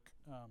Catholic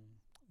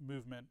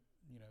movement.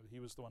 He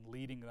was the one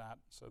leading that,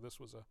 so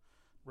this was a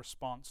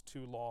response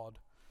to Laud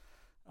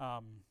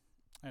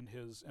and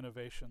his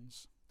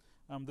innovations.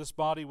 This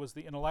body was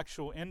the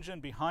intellectual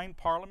engine behind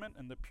Parliament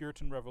and the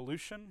Puritan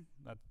Revolution.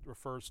 That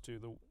refers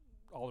to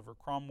Oliver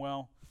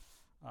Cromwell,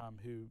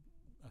 who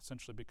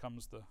essentially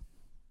becomes the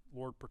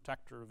Lord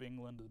Protector of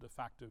England, the de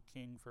facto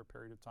king for a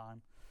period of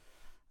time,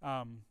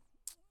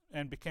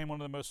 and became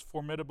one of the most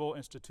formidable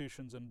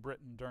institutions in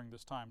Britain during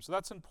this time. So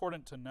that's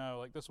important to know.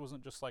 Like, this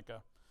wasn't just like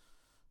a,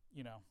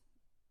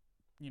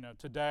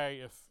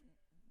 today if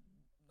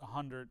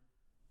 100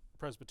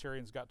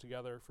 Presbyterians got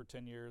together for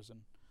 10 years and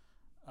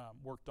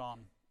worked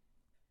on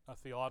a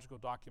theological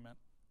document,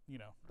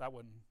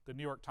 the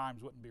New York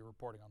Times wouldn't be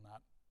reporting on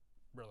that,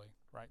 really,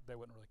 right? They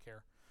wouldn't really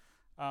care.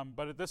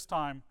 But at this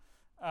time,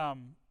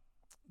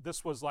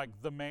 this was like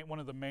one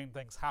of the main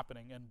things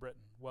happening in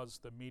Britain was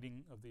the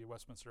meeting of the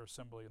Westminster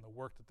Assembly and the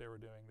work that they were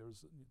doing.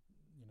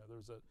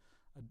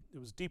 It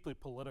was deeply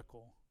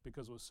political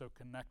because it was so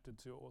connected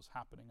to what was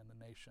happening in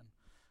the nation.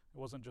 It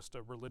wasn't just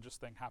a religious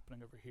thing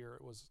happening over here.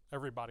 It was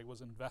everybody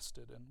was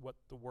invested in what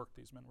the work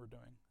these men were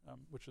doing,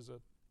 which is an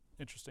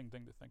interesting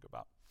thing to think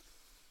about.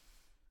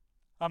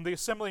 The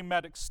assembly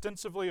met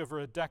extensively over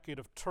a decade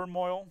of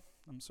turmoil.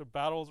 So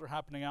battles are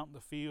happening out in the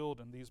field,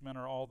 and these men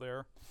are all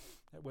there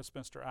at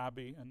Westminster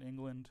Abbey in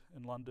England,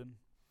 in London.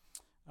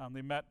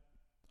 They met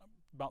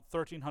about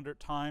 1,300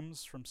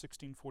 times from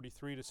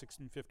 1643 to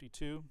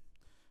 1652,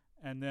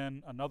 and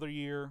then another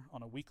year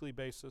on a weekly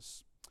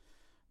basis.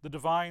 The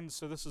divines,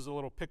 so this is a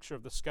little picture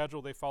of the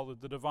schedule they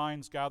followed. The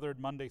divines gathered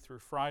Monday through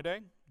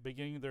Friday,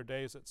 beginning their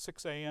days at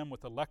 6 a.m.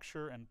 with a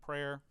lecture and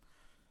prayer,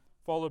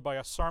 followed by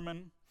a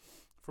sermon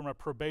from a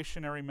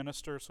probationary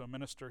minister, so a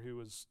minister who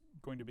was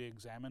going to be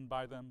examined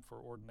by them for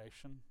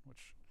ordination,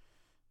 which,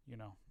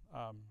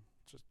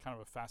 just kind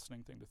of a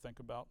fascinating thing to think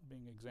about,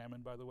 being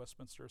examined by the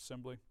Westminster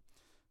Assembly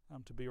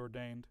to be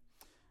ordained.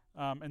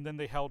 And then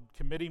they held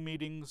committee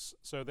meetings,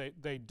 so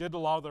they did a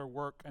lot of their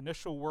work.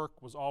 Initial work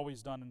was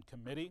always done in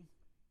committee.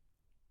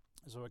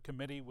 So a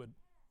committee would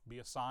be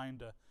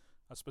assigned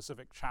a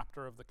specific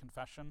chapter of the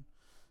confession.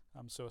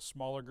 So a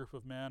smaller group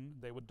of men,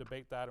 they would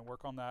debate that and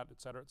work on that,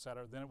 et cetera, et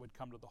cetera. Then it would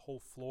come to the whole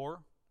floor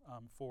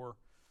for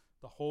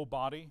the whole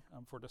body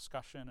for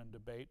discussion and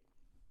debate.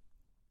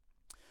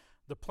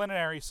 The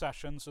plenary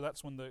session, so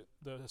that's when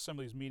the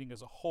assembly's meeting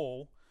as a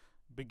whole,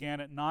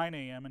 began at 9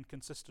 a.m. and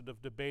consisted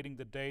of debating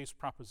the day's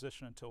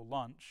proposition until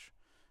lunch.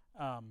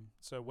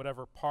 So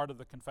whatever part of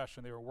the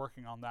confession they were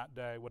working on that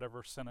day,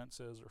 whatever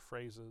sentences or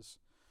phrases,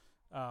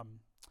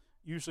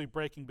 usually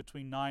breaking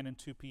between 9 and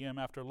 2 p.m.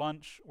 after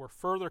lunch, or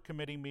further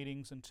committee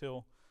meetings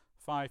until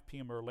 5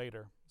 p.m. or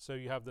later. So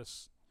you have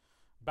this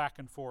back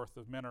and forth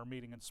of men are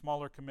meeting in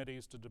smaller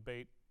committees to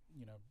debate,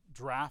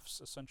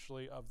 drafts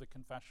essentially of the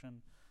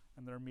confession,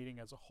 and they're meeting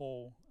as a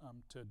whole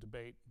to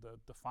debate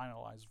the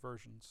finalized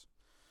versions.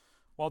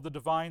 While the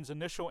divines'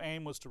 initial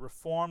aim was to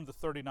reform the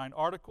 39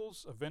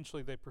 Articles,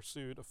 eventually they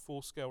pursued a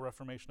full-scale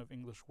reformation of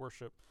English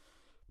worship,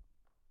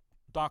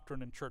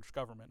 doctrine, and church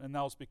government, and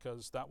that was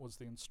because that was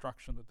the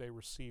instruction that they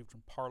received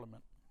from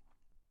Parliament.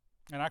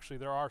 And actually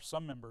there are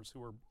some members who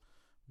were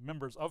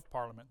members of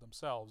Parliament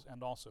themselves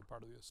and also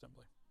part of the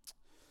assembly.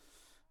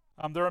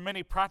 There are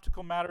many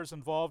practical matters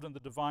involved in the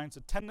divines'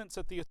 attendance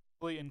at the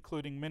assembly,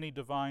 including many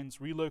divines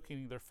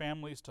relocating their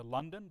families to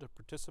London to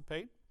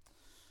participate.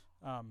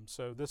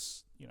 So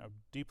this,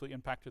 deeply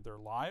impacted their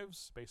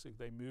lives. Basically,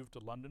 they moved to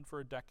London for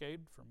a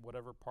decade from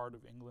whatever part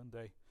of England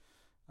they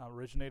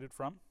originated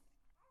from.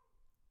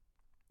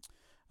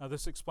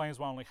 This explains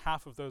why only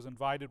half of those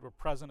invited were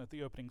present at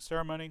the opening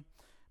ceremony.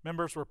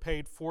 Members were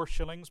paid 4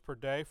 shillings per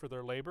day for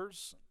their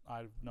labors. I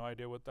have no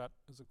idea what that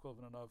is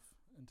equivalent of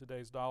in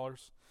today's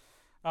dollars.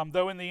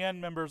 Though in the end,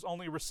 members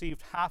only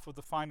received half of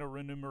the final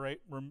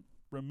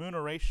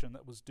remuneration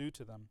that was due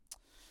to them.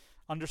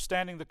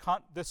 Understanding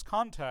this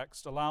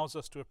context allows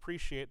us to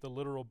appreciate the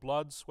literal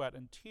blood, sweat,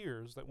 and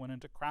tears that went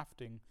into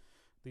crafting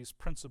these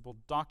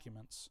principled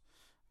documents.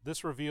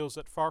 This reveals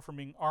that far from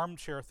being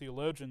armchair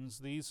theologians,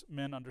 these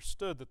men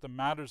understood that the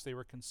matters they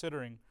were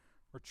considering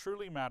were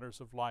truly matters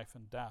of life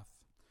and death.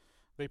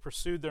 They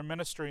pursued their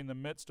ministry in the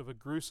midst of a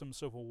gruesome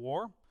civil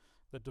war.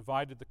 that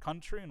divided the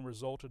country and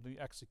resulted in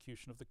the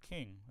execution of the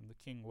king. And the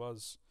king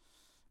was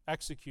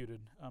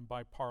executed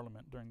by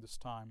Parliament during this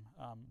time,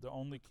 the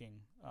only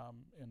king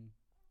in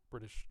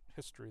British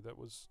history that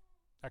was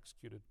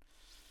executed.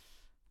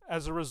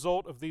 As a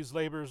result of these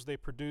labors, they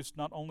produced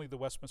not only the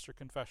Westminster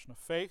Confession of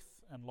Faith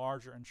and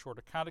larger and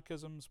shorter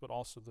catechisms, but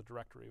also the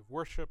Directory of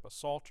Worship, a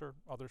Psalter,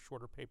 other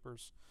shorter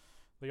papers.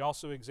 They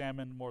also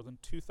examined more than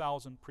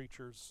 2,000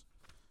 preachers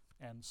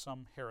and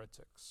some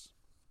heretics.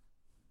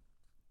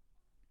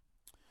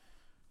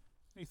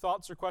 Any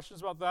thoughts or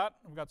questions about that?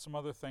 I've got some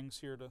other things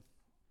here to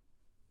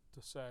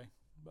say,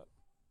 but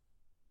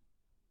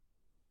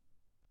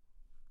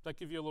does that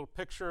give you a little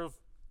picture of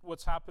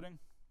what's happening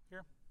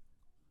here?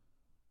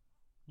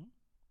 Was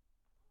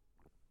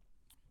the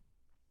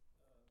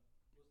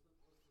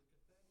confession slightly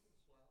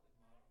modified over the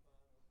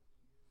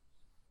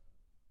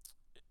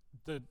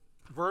years? The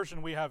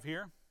version we have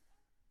here,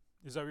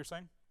 is that what you're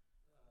saying?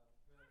 From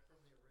the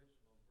original version,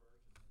 has it been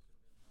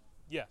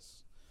modified?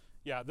 Yes.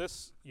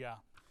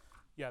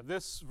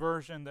 This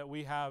version that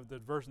we have, the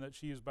version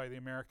that's used by the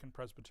American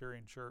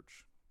Presbyterian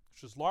Church,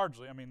 which is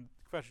largely, I mean,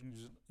 confession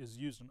is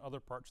used in other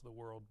parts of the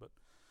world, but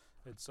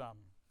it's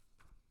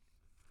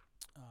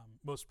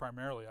most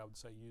primarily, I would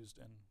say, used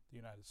in the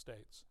United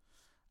States,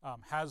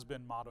 has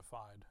been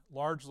modified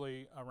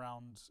largely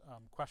around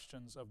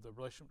questions of the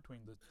relation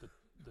between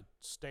the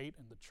state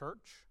and the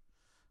church,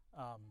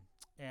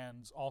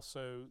 and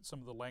also some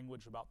of the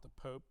language about the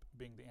Pope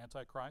being the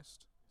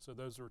Antichrist. So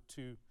those are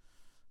two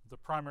of the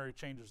primary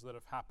changes that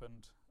have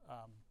happened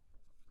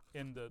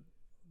in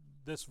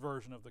this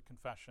version of the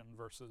confession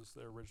versus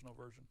the original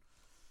version.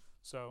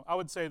 So I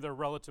would say they're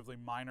relatively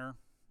minor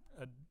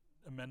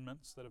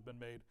amendments that have been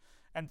made.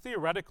 And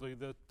theoretically,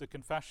 the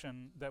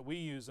confession that we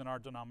use in our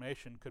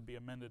denomination could be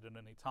amended at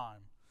any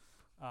time.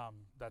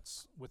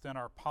 That's within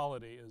our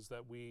polity, is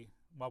that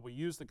while we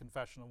use the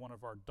confession in one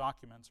of our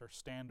documents, our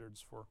standards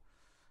for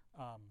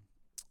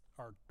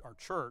our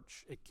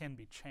church, it can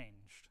be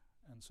changed.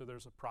 And so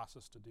there's a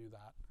process to do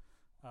that.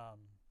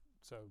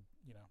 So,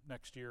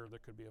 next year there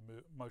could be a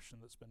motion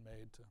that's been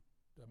made to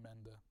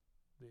amend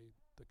the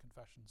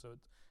confession. So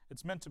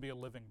it's meant to be a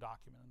living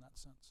document in that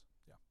sense.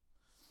 Yeah.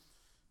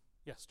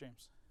 Yes,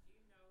 James. Do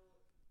you know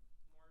more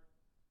particularly what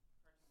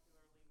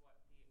the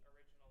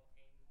original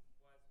aim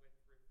was with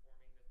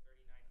reforming the 39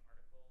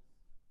 articles? Were there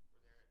specific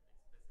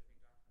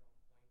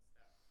doctrinal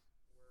points that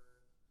were being contested, or were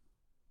they just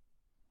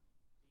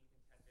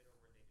trying to make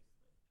it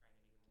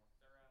more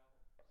thorough?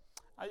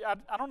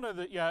 I don't know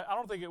that. Yeah, I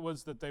don't think it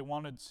was that they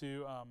wanted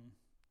to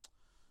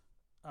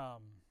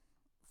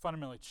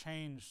fundamentally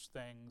change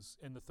things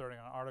in the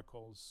 39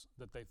 articles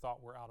that they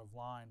thought were out of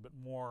line, but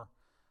more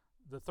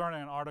the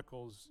 39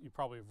 articles. You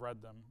probably have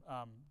read them.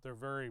 They're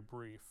very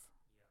brief,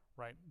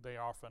 right? They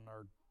often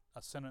are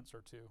a sentence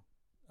or two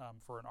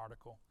for an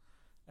article,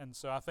 and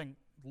so I think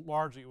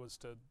largely it was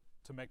to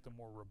make them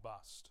more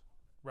robust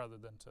rather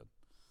than to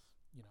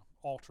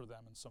alter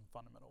them in some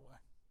fundamental way.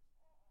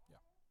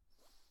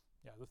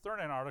 Yeah, the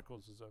 39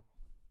 Articles is a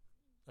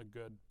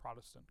good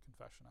Protestant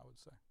confession, I would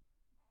say.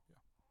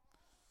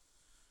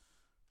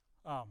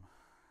 Yeah.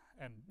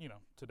 And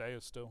today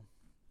is still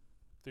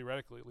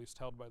theoretically at least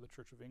held by the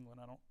Church of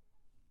England. I don't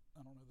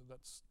know that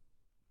that's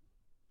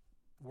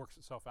works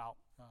itself out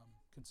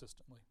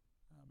consistently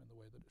in the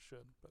way that it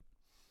should. But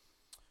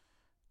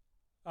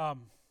all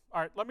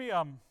right, let me.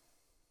 I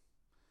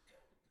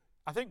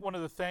think one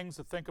of the things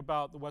to think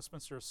about the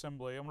Westminster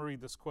Assembly. I'm going to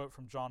read this quote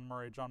from John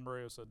Murray. John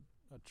Murray was a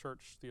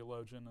church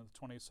theologian in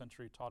the 20th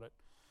century, taught at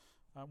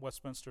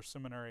Westminster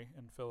Seminary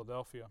in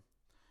Philadelphia.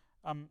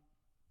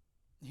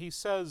 He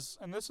says,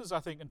 and this is, I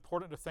think,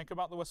 important to think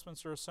about the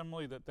Westminster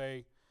Assembly, that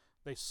they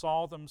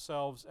saw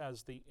themselves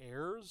as the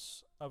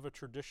heirs of a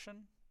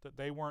tradition, that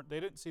they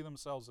didn't see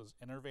themselves as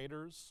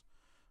innovators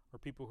or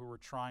people who were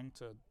trying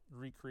to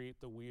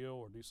recreate the wheel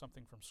or do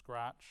something from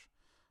scratch.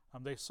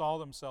 They saw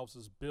themselves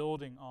as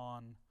building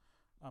on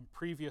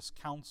previous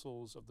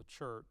councils of the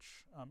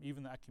church,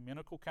 even the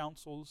ecumenical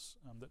councils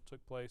that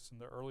took place in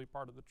the early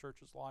part of the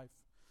church's life,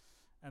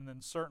 and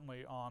then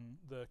certainly on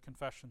the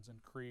confessions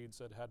and creeds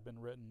that had been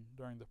written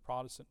during the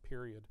Protestant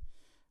period.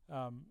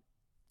 And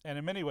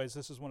in many ways,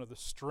 this is one of the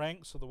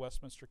strengths of the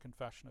Westminster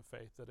Confession of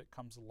Faith, that it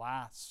comes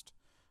last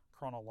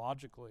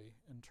chronologically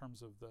in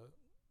terms of the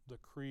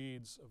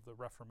creeds of the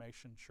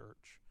Reformation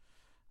Church.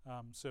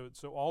 So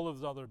all of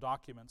the other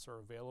documents are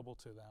available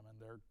to them,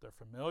 and they're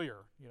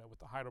familiar, with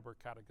the Heidelberg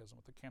Catechism,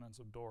 with the Canons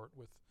of Dort,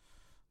 with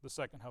the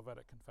Second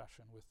Helvetic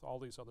Confession, with all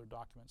these other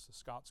documents, the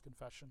Scots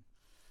Confession,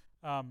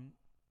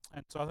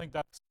 and so I think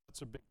that's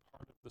a big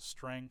part of the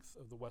strength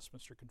of the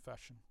Westminster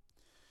Confession.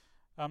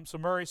 So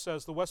Murray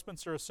says, the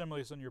Westminster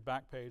Assembly is on your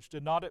back page,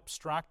 did not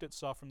abstract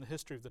itself from the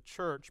history of the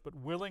church, but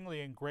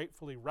willingly and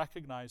gratefully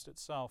recognized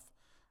itself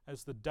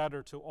as the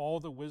debtor to all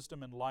the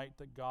wisdom and light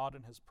that God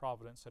in his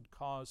providence had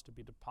caused to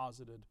be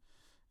deposited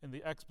in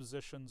the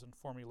expositions and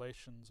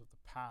formulations of the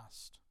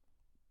past.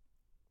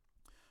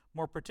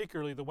 More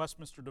particularly, the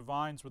Westminster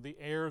Divines were the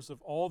heirs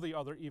of all the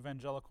other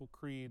evangelical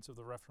creeds of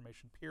the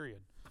Reformation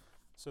period.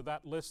 So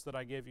that list that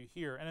I gave you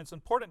here, and it's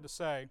important to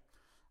say,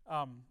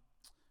 I've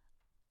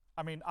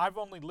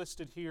only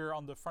listed here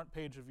on the front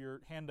page of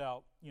your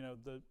handout,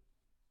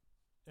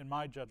 in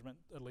my judgment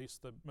at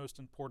least, the most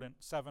important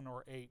 7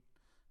 or 8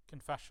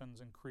 confessions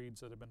and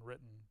creeds that have been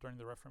written during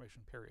the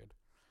Reformation period.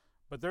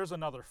 But there's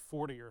another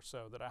 40 or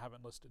so that I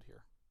haven't listed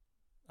here.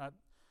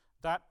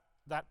 That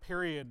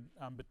period,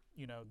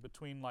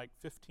 between like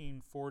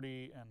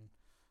 1540 and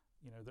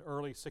the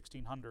early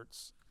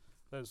 1600s,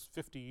 those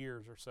 50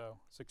 years or so,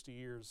 60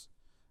 years,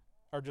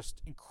 are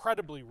just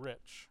incredibly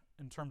rich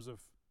in terms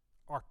of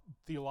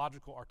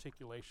theological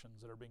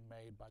articulations that are being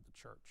made by the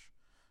church.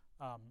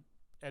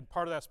 And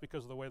part of that's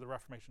because of the way the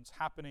Reformation's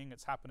happening.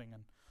 It's happening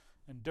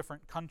in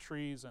different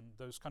countries, and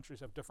those countries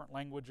have different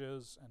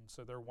languages, and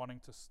so they're wanting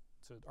to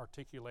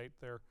articulate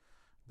their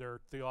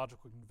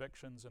theological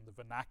convictions in the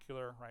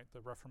vernacular, right?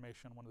 The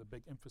Reformation, one of the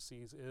big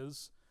emphases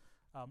is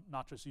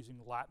not just using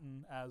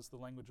Latin as the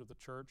language of the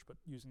church, but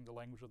using the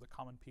language of the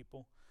common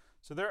people.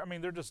 So there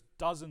are just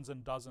dozens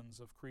and dozens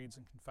of creeds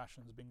and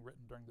confessions being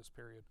written during this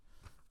period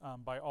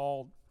by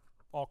all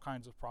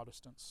kinds of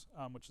Protestants,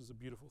 which is a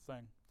beautiful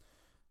thing.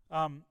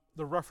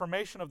 The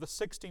Reformation of the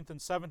 16th and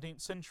 17th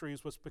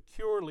centuries was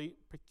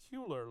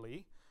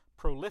peculiarly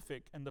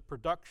prolific in the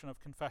production of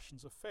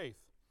confessions of faith.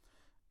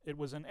 It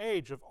was an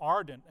age of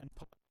ardent and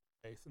polemic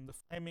faith, and the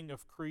framing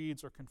of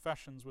creeds or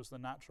confessions was the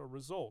natural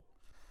result.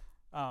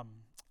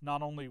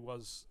 Not only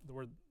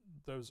were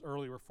those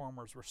early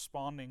reformers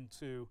responding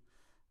to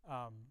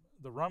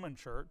the Roman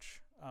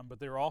Church, but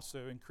they were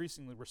also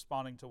increasingly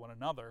responding to one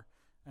another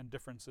and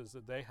differences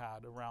that they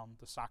had around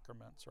the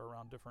sacraments or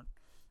around different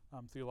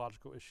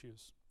theological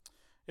issues.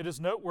 It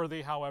is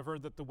noteworthy, however,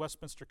 that the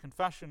Westminster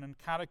Confession and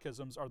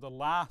Catechisms are the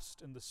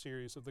last in the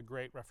series of the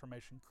great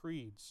Reformation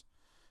creeds.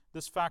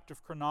 This fact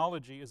of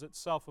chronology is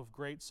itself of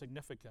great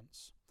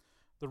significance.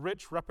 The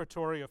rich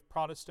repertory of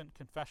Protestant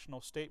confessional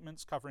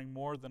statements covering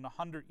more than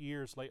 100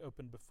 years lay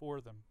open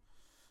before them.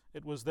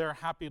 It was their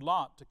happy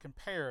lot to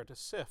compare, to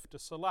sift, to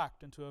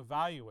select, and to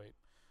evaluate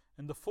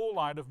in the full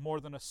light of more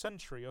than a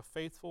century of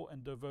faithful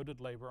and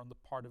devoted labor on the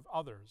part of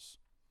others.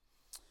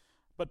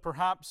 But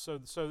perhaps,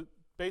 so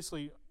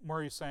basically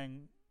Murray's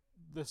saying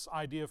this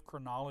idea of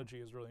chronology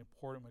is really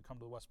important when we come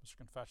to the Westminster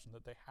Confession,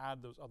 that they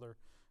had those other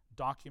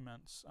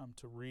documents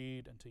to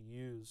read and to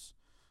use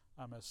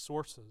as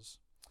sources.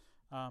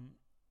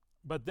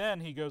 But then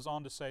he goes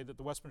on to say that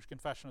the Westminster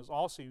Confession is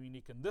also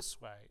unique in this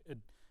way.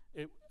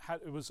 It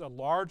was a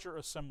larger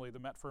assembly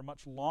that met for a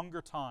much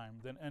longer time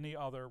than any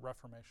other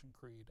Reformation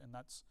creed, and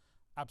that's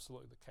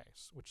absolutely the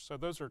case. So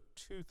those are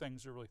two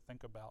things to really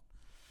think about,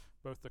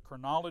 both the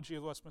chronology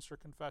of the Westminster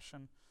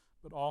Confession,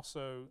 but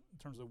also in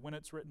terms of when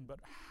it's written, but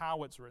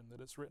how it's written,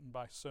 that it's written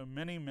by so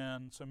many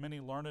men, so many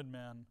learned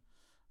men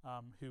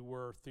who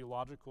were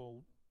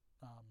theological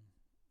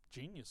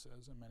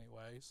geniuses in many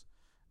ways,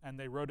 and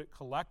they wrote it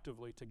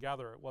collectively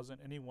together. It wasn't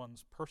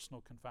anyone's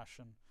personal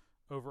confession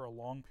over a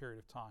long period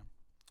of time.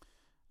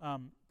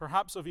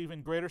 Perhaps of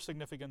even greater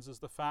significance is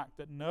the fact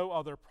that no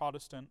other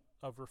Protestant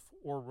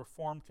or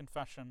Reformed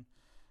confession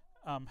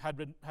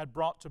had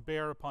brought to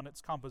bear upon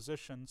its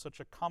composition such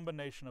a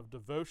combination of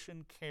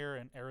devotion, care,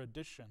 and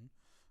erudition,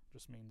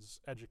 just means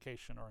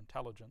education or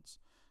intelligence,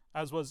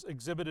 as was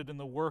exhibited in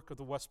the work of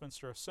the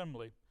Westminster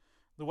Assembly.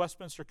 The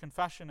Westminster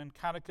Confession and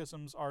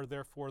Catechisms are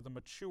therefore the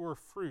mature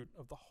fruit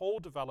of the whole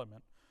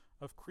development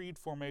of creed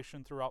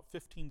formation throughout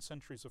 15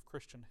 centuries of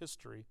Christian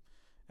history,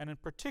 and in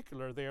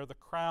particular they are the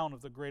crown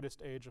of the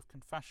greatest age of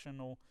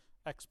confessional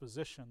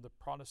exposition, the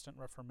Protestant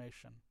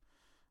Reformation.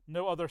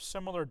 No other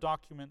similar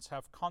documents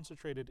have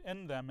concentrated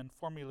in them and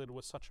formulated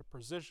with such a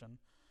precision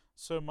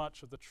so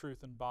much of the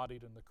truth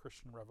embodied in the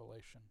Christian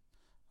revelation.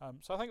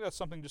 So I think that's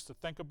something just to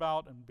think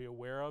about and be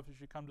aware of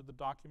as you come to the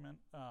document,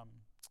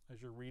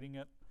 as you're reading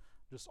it.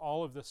 Just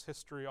all of this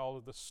history, all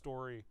of this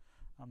story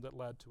that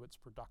led to its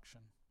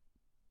production.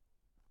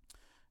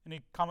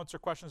 Any comments or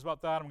questions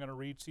about that? I'm going to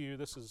read to you.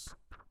 This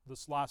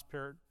last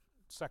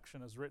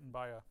section is written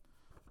by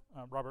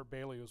Robert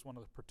Bailey, who's one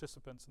of the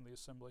participants in the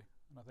assembly,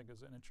 and I think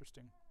is an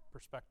interesting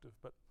perspective.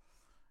 But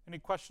any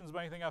questions about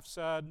anything I've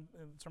said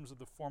in terms of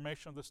the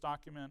formation of this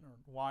document, or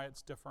why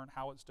it's different,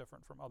 how it's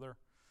different from other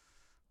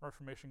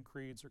Reformation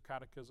creeds or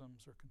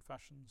catechisms or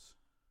confessions?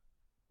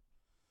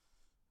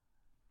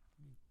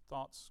 Any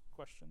thoughts,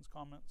 questions,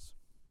 comments?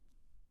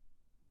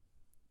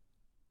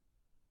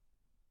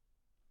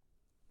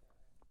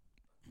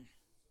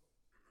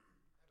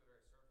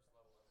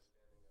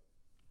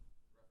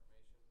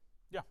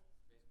 Yeah.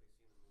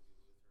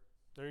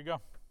 There you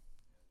go.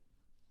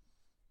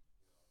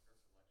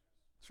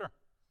 Sure.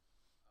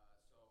 So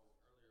earlier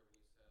when you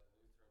said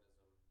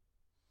Lutheranism is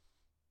different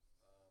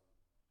from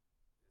Reformation theology,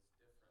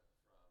 that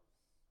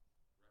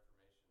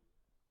came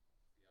as a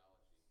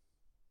surprise to me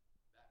because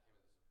I would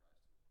see them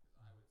as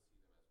one and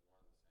the same.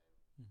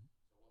 Mm-hmm.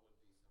 So what would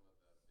be some of the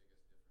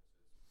biggest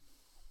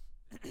differences today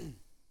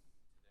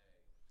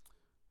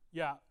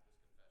Yeah.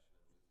 this confession and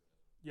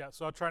Lutheranism? Yeah,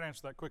 so I'll try to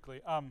answer that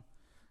quickly.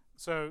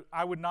 So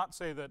I would not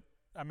say that,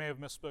 I may have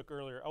misspoke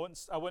earlier.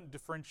 I wouldn't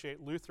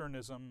differentiate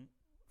Lutheranism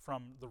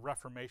from the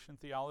Reformation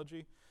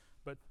theology,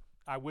 but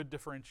I would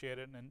differentiate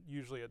it, and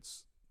usually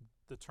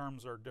the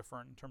terms are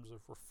different in terms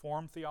of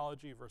Reformed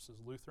theology versus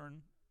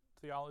Lutheran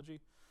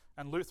theology.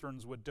 And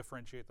Lutherans would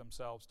differentiate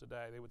themselves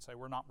today. They would say,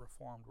 we're not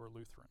Reformed, we're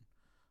Lutheran.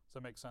 Does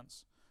that make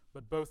sense?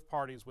 But both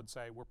parties would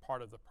say we're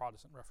part of the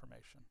Protestant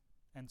Reformation.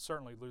 And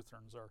certainly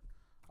Lutherans are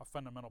a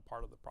fundamental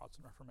part of the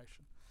Protestant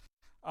Reformation.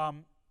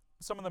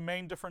 Some of the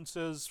main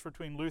differences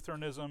between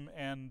Lutheranism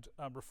and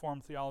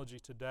Reformed theology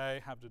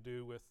today have to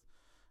do with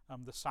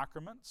the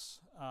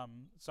sacraments,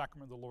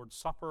 sacrament of the Lord's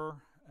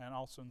Supper, and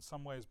also in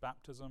some ways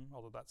baptism,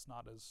 although that's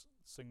not as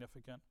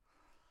significant.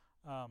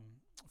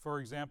 For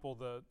example,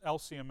 the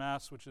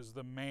LCMS, which is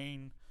the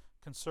main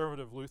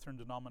conservative Lutheran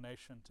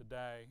denomination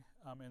today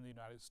in the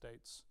United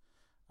States,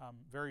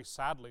 very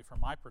sadly,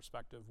 from my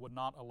perspective, would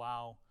not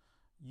allow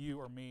you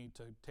or me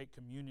to take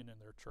communion in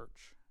their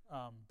church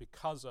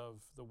because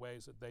of the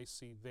ways that they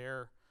see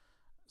their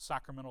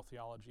sacramental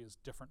theology is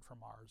different from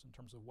ours in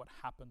terms of what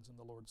happens in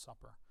the Lord's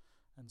Supper.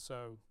 And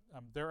so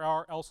there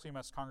are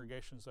LCMS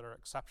congregations that are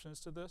exceptions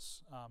to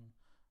this,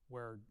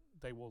 where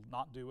they will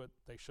not do what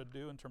they should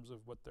do in terms of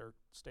what their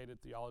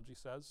stated theology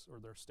says or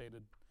their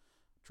stated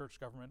church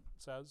government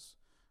says.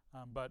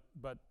 But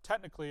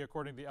technically,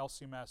 according to the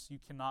LCMS, you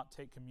cannot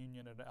take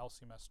communion at an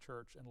LCMS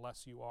church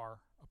unless you are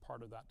a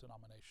part of that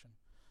denomination,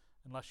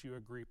 unless you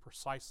agree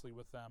precisely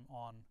with them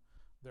on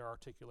their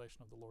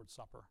articulation of the Lord's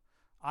Supper.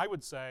 I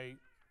would say,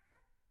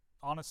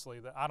 honestly,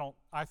 that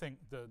I think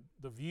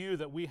the view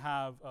that we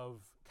have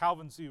of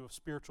Calvin's view of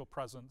spiritual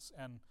presence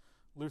and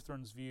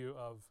Lutherans' view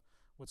of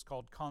what's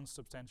called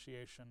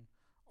consubstantiation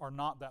are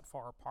not that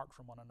far apart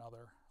from one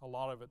another. A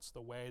lot of it's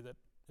the way that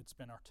it's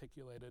been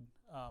articulated.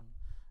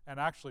 And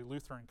actually,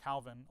 Luther and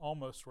Calvin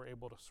almost were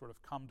able to sort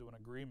of come to an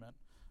agreement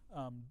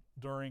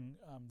during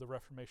the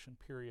Reformation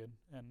period,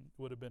 and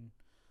would have been,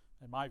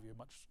 in my view,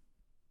 much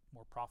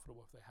more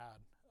profitable if they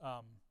had.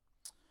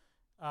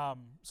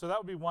 So that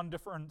would be one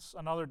difference.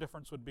 Another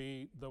difference would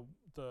be the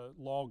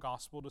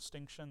law-gospel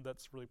distinction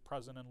that's really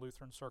present in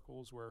Lutheran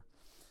circles, where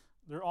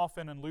they're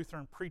often in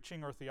Lutheran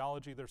preaching or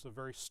theology, there's a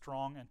very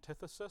strong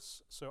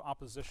antithesis, so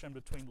opposition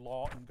between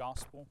law and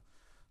gospel.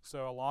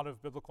 So a lot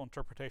of biblical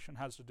interpretation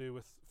has to do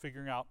with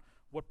figuring out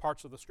what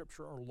parts of the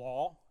Scripture are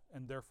law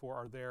and therefore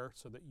are there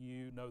so that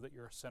you know that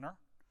you're a sinner,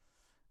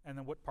 and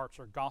then what parts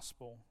are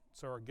gospel,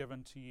 so are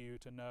given to you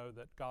to know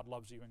that God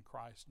loves you in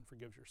Christ and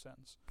forgives your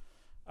sins.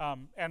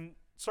 And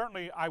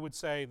certainly I would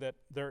say that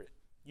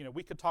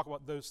we could talk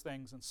about those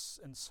things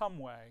in some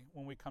way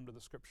when we come to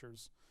the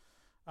Scriptures.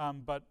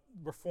 But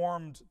the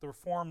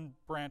Reformed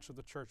branch of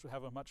the church would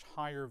have a much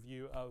higher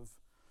view of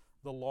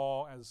the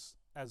law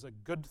as a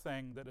good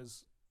thing that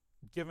is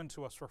given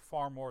to us for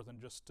far more than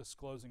just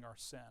disclosing our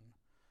sin.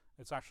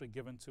 It's actually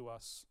given to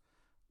us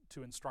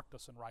to instruct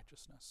us in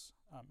righteousness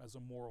as a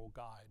moral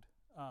guide.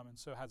 And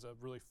so it has a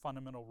really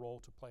fundamental role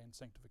to play in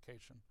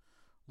sanctification.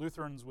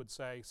 Lutherans would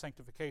say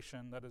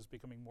sanctification, that is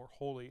becoming more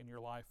holy in your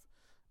life,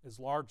 is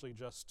largely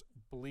just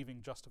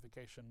believing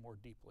justification more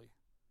deeply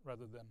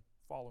rather than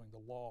following the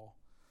law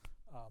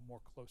more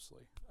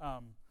closely.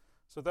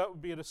 So that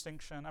would be a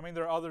distinction. I mean,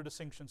 there are other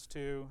distinctions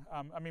too.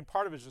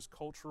 Part of it is just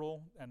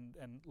cultural and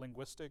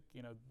linguistic.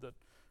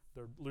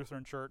 The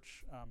Lutheran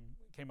Church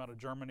came out of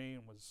Germany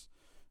and was,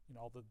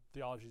 all the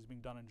theology is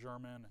being done in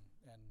German,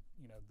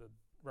 and the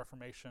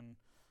Reformation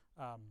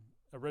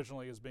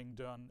originally is being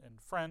done in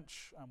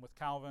French with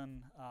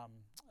Calvin,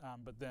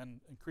 but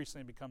then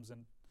increasingly becomes at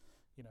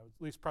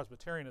least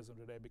Presbyterianism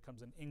today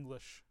becomes an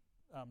English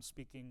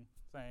speaking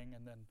thing,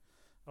 and then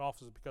it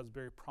also becomes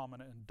very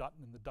prominent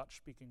in the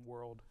Dutch-speaking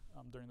world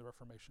during the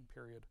Reformation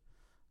period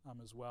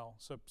as well.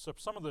 So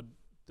some of the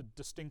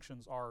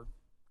distinctions are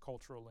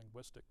cultural,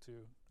 linguistic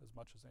too, as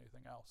much as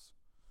anything else.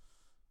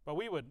 But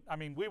we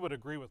would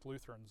agree with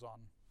Lutherans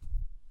on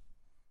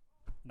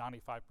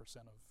 95%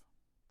 of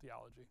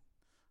theology.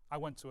 I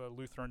went to a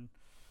Lutheran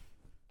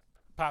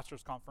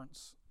pastors'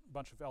 conference, a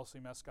bunch of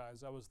LCMS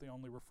guys. I was the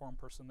only Reformed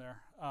person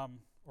there,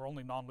 or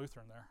only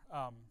non-Lutheran there.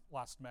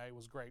 Last May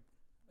was great,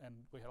 and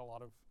we had a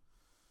lot of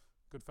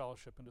good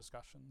fellowship and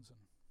discussions, and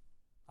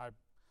I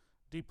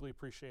deeply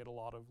appreciate a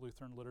lot of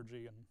Lutheran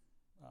liturgy and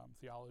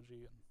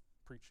theology and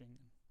preaching.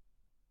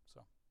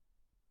 So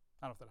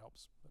I don't know if that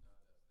helps, but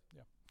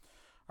yeah.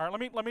 All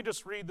right, let me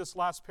just read this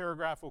last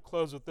paragraph. We'll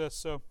close with this.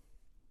 So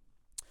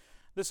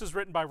this is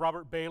written by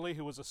Robert Bailey,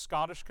 who was a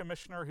Scottish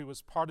commissioner who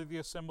was part of the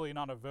assembly,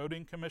 not a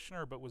voting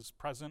commissioner, but was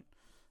present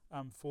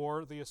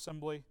for the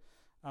assembly.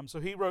 So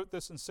he wrote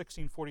this in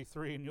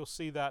 1643, and you'll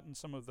see that in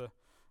some of the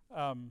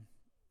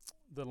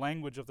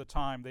language of the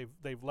time.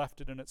 They've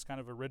left it in its kind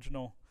of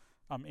original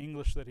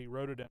English that he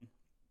wrote it in.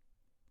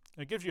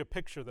 It gives you a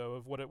picture, though,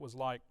 of what it was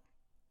like.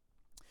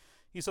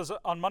 He says,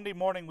 on Monday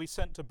morning we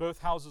sent to both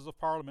houses of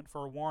Parliament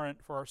for a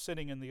warrant for our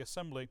sitting in the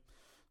assembly.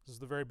 This is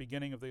the very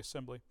beginning of the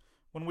assembly.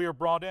 When we were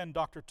brought in,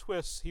 Dr.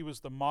 Twiss, he was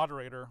the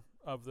moderator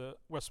of the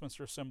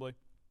Westminster Assembly,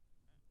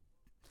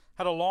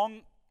 had a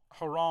long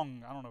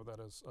harangue, I don't know what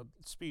that is, a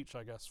speech,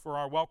 I guess, for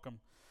our welcome.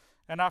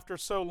 And after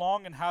so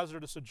long and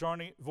hazardous a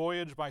journey,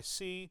 voyage by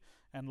sea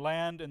and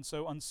land in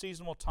so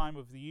unseasonable time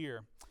of the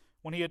year.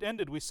 When he had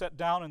ended, we sat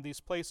down in these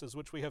places,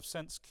 which we have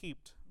since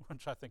kept,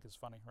 which I think is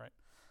funny, right?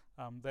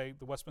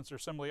 The Westminster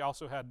Assembly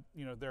also had,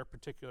 their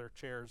particular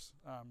chairs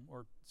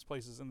or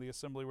places in the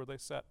assembly where they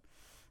sat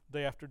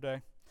day after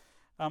day.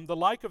 The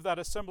like of that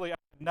assembly I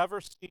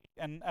never see,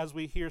 and as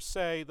we hear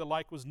say, the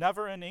like was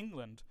never in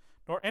England,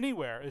 nor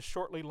anywhere is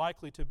shortly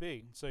likely to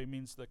be. So he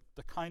means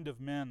the kind of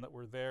men that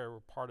were there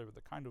were part of it,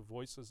 the kind of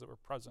voices that were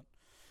present.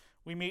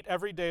 We meet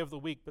every day of the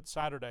week, but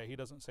Saturday. He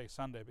doesn't say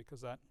Sunday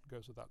because that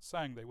goes without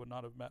saying. They would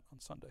not have met on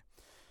Sunday.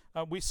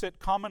 We sit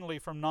commonly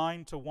from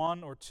 9 to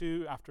 1 or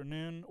 2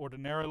 afternoon.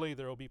 Ordinarily,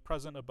 there will be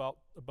present above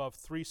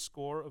 80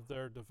 of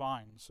their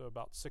divines, so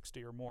about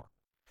 60 or more.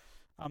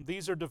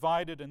 These are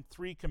divided in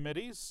 3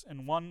 committees,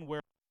 and one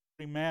where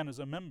every man is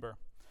a member.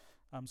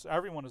 So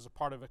everyone is a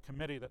part of a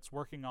committee that's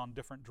working on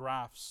different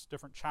drafts,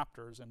 different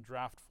chapters in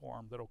draft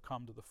form that will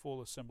come to the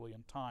full assembly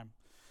in time.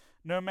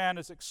 No man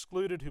is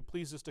excluded who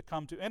pleases to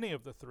come to any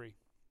of the 3.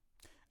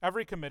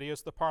 Every committee,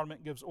 as the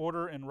Parliament gives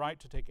order and right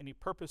to take any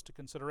purpose to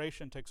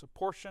consideration, takes a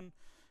portion,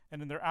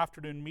 and in their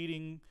afternoon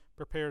meeting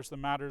prepares the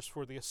matters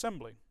for the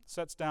assembly,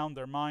 sets down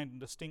their mind in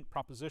distinct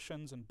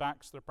propositions, and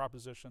backs their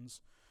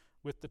propositions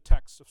with the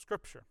texts of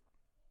Scripture.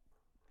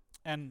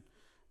 And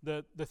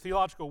the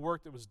theological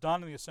work that was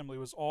done in the assembly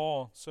was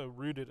all so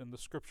rooted in the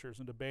Scriptures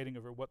and debating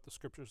over what the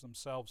Scriptures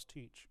themselves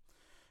teach.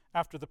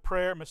 After the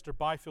prayer, Mr.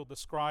 Byfield, the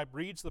scribe,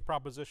 reads the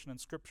proposition in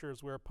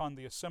Scriptures, whereupon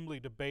the assembly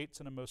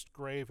debates in a most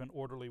grave and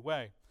orderly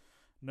way.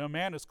 No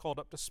man is called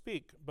up to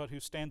speak, but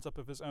who stands up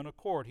of his own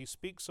accord. He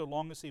speaks so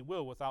long as he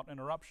will without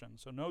interruption.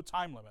 So no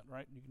time limit,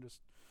 right? You can just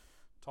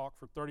talk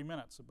for 30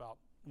 minutes about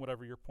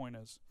whatever your point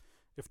is.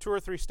 If 2 or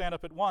 3 stand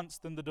up at once,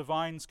 then the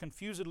divines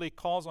confusedly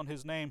calls on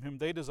his name whom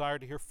they desire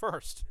to hear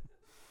first.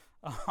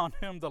 On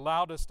whom the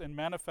loudest and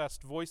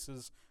manifest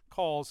voices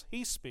calls,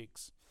 he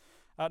speaks.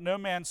 No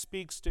man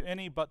speaks to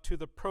any but to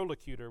the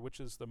prolocutor, which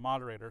is the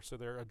moderator. So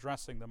they're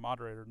addressing the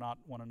moderator, not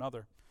one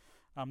another.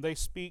 They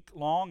speak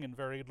long and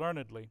very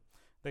learnedly.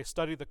 They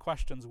study the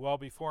questions well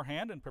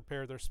beforehand and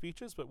prepare their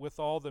speeches, but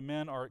withal the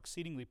men are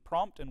exceedingly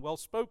prompt and well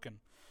spoken.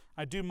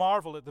 I do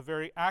marvel at the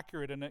very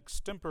accurate and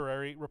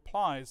extemporary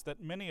replies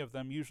that many of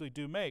them usually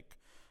do make,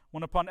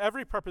 when upon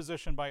every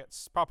proposition by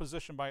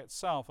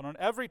itself, and on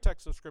every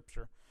text of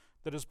Scripture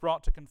that is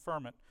brought to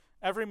confirm it,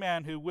 every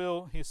man who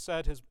will, he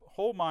said his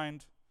whole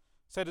mind,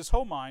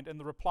 and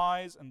the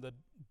replies and the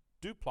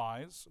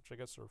duplies, which I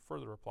guess are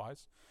further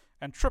replies,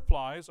 and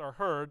triplies are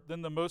heard,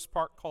 then the most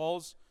part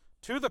calls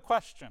to the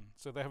question.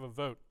 So they have a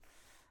vote.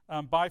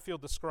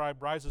 Byfield, the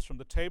scribe, rises from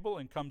the table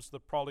and comes to the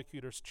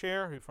prolocutor's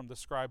chair, who from the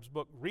scribe's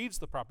book reads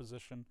the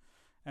proposition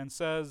and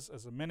says,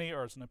 as many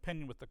are as an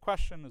opinion with the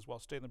question, as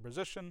well state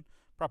the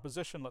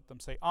proposition, let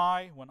them say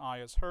aye. When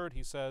aye is heard,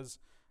 he says,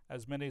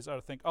 as many as are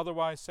to think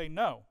otherwise, say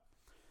no.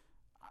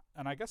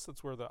 And I guess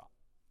that's where the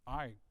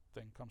aye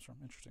thing comes from.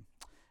 Interesting.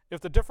 If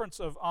the difference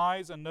of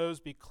ayes and noes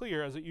be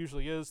clear, as it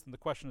usually is, then the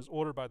question is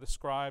ordered by the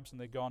scribes, and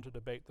they go on to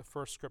debate the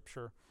first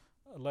scripture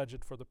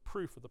alleged for the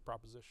proof of the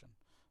proposition.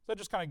 So that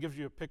just kind of gives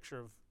you a picture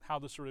of how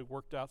this really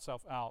worked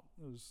itself out.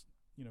 It was,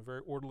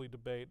 very orderly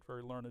debate,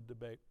 very learned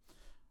debate.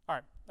 All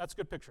right, that's a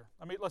good picture.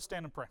 Let's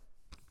stand and pray.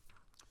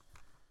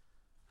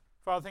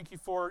 Father, thank you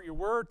for your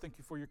word. Thank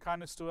you for your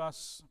kindness to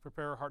us.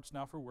 Prepare our hearts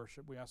now for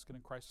worship. We ask it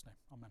in Christ's name.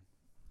 Amen.